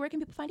 Julia, where can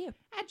people find you?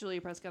 At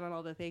Julia Prescott on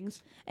all the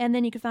things. And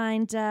then you can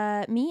find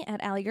me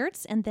at Allie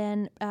Gertz, and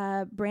then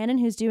Brandon,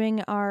 who's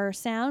doing our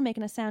sound,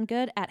 making us sound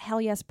good, at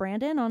Hell Yes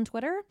Brandon on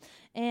Twitter.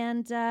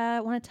 And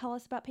want to tell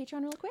us about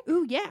Patreon real quick?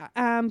 Ooh, yeah.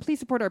 Please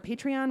support our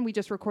Patreon. We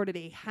just recorded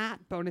a hat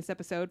bonus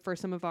episode for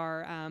some of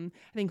our, I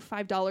think,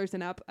 $5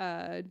 and up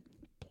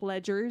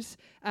pledgers.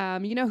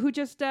 You know who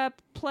just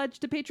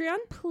pledged to Patreon?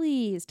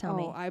 Please tell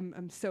me.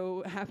 I'm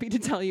so happy to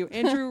tell you.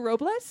 Andrew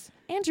Robles.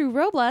 Andrew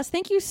Robles,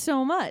 thank you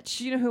so much.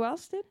 Do you know who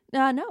else did?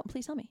 No,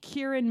 please tell me.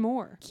 Kieran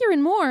Moore.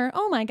 Kieran Moore.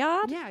 Oh my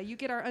God. Yeah, you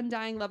get our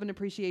undying love and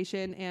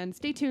appreciation. And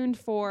stay tuned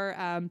for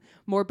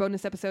more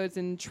bonus episodes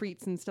and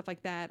treats and stuff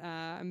like that.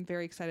 I'm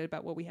very excited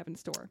about what we have in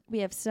store. We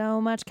have so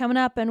much coming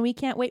up, and we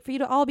can't wait for you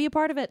to all be a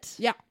part of it.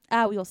 Yeah.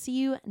 We will see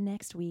you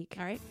next week.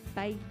 All right.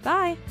 Bye.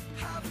 Bye.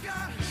 I've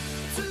got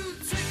 2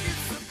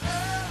 tickets to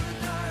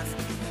paradise.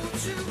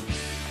 Won't you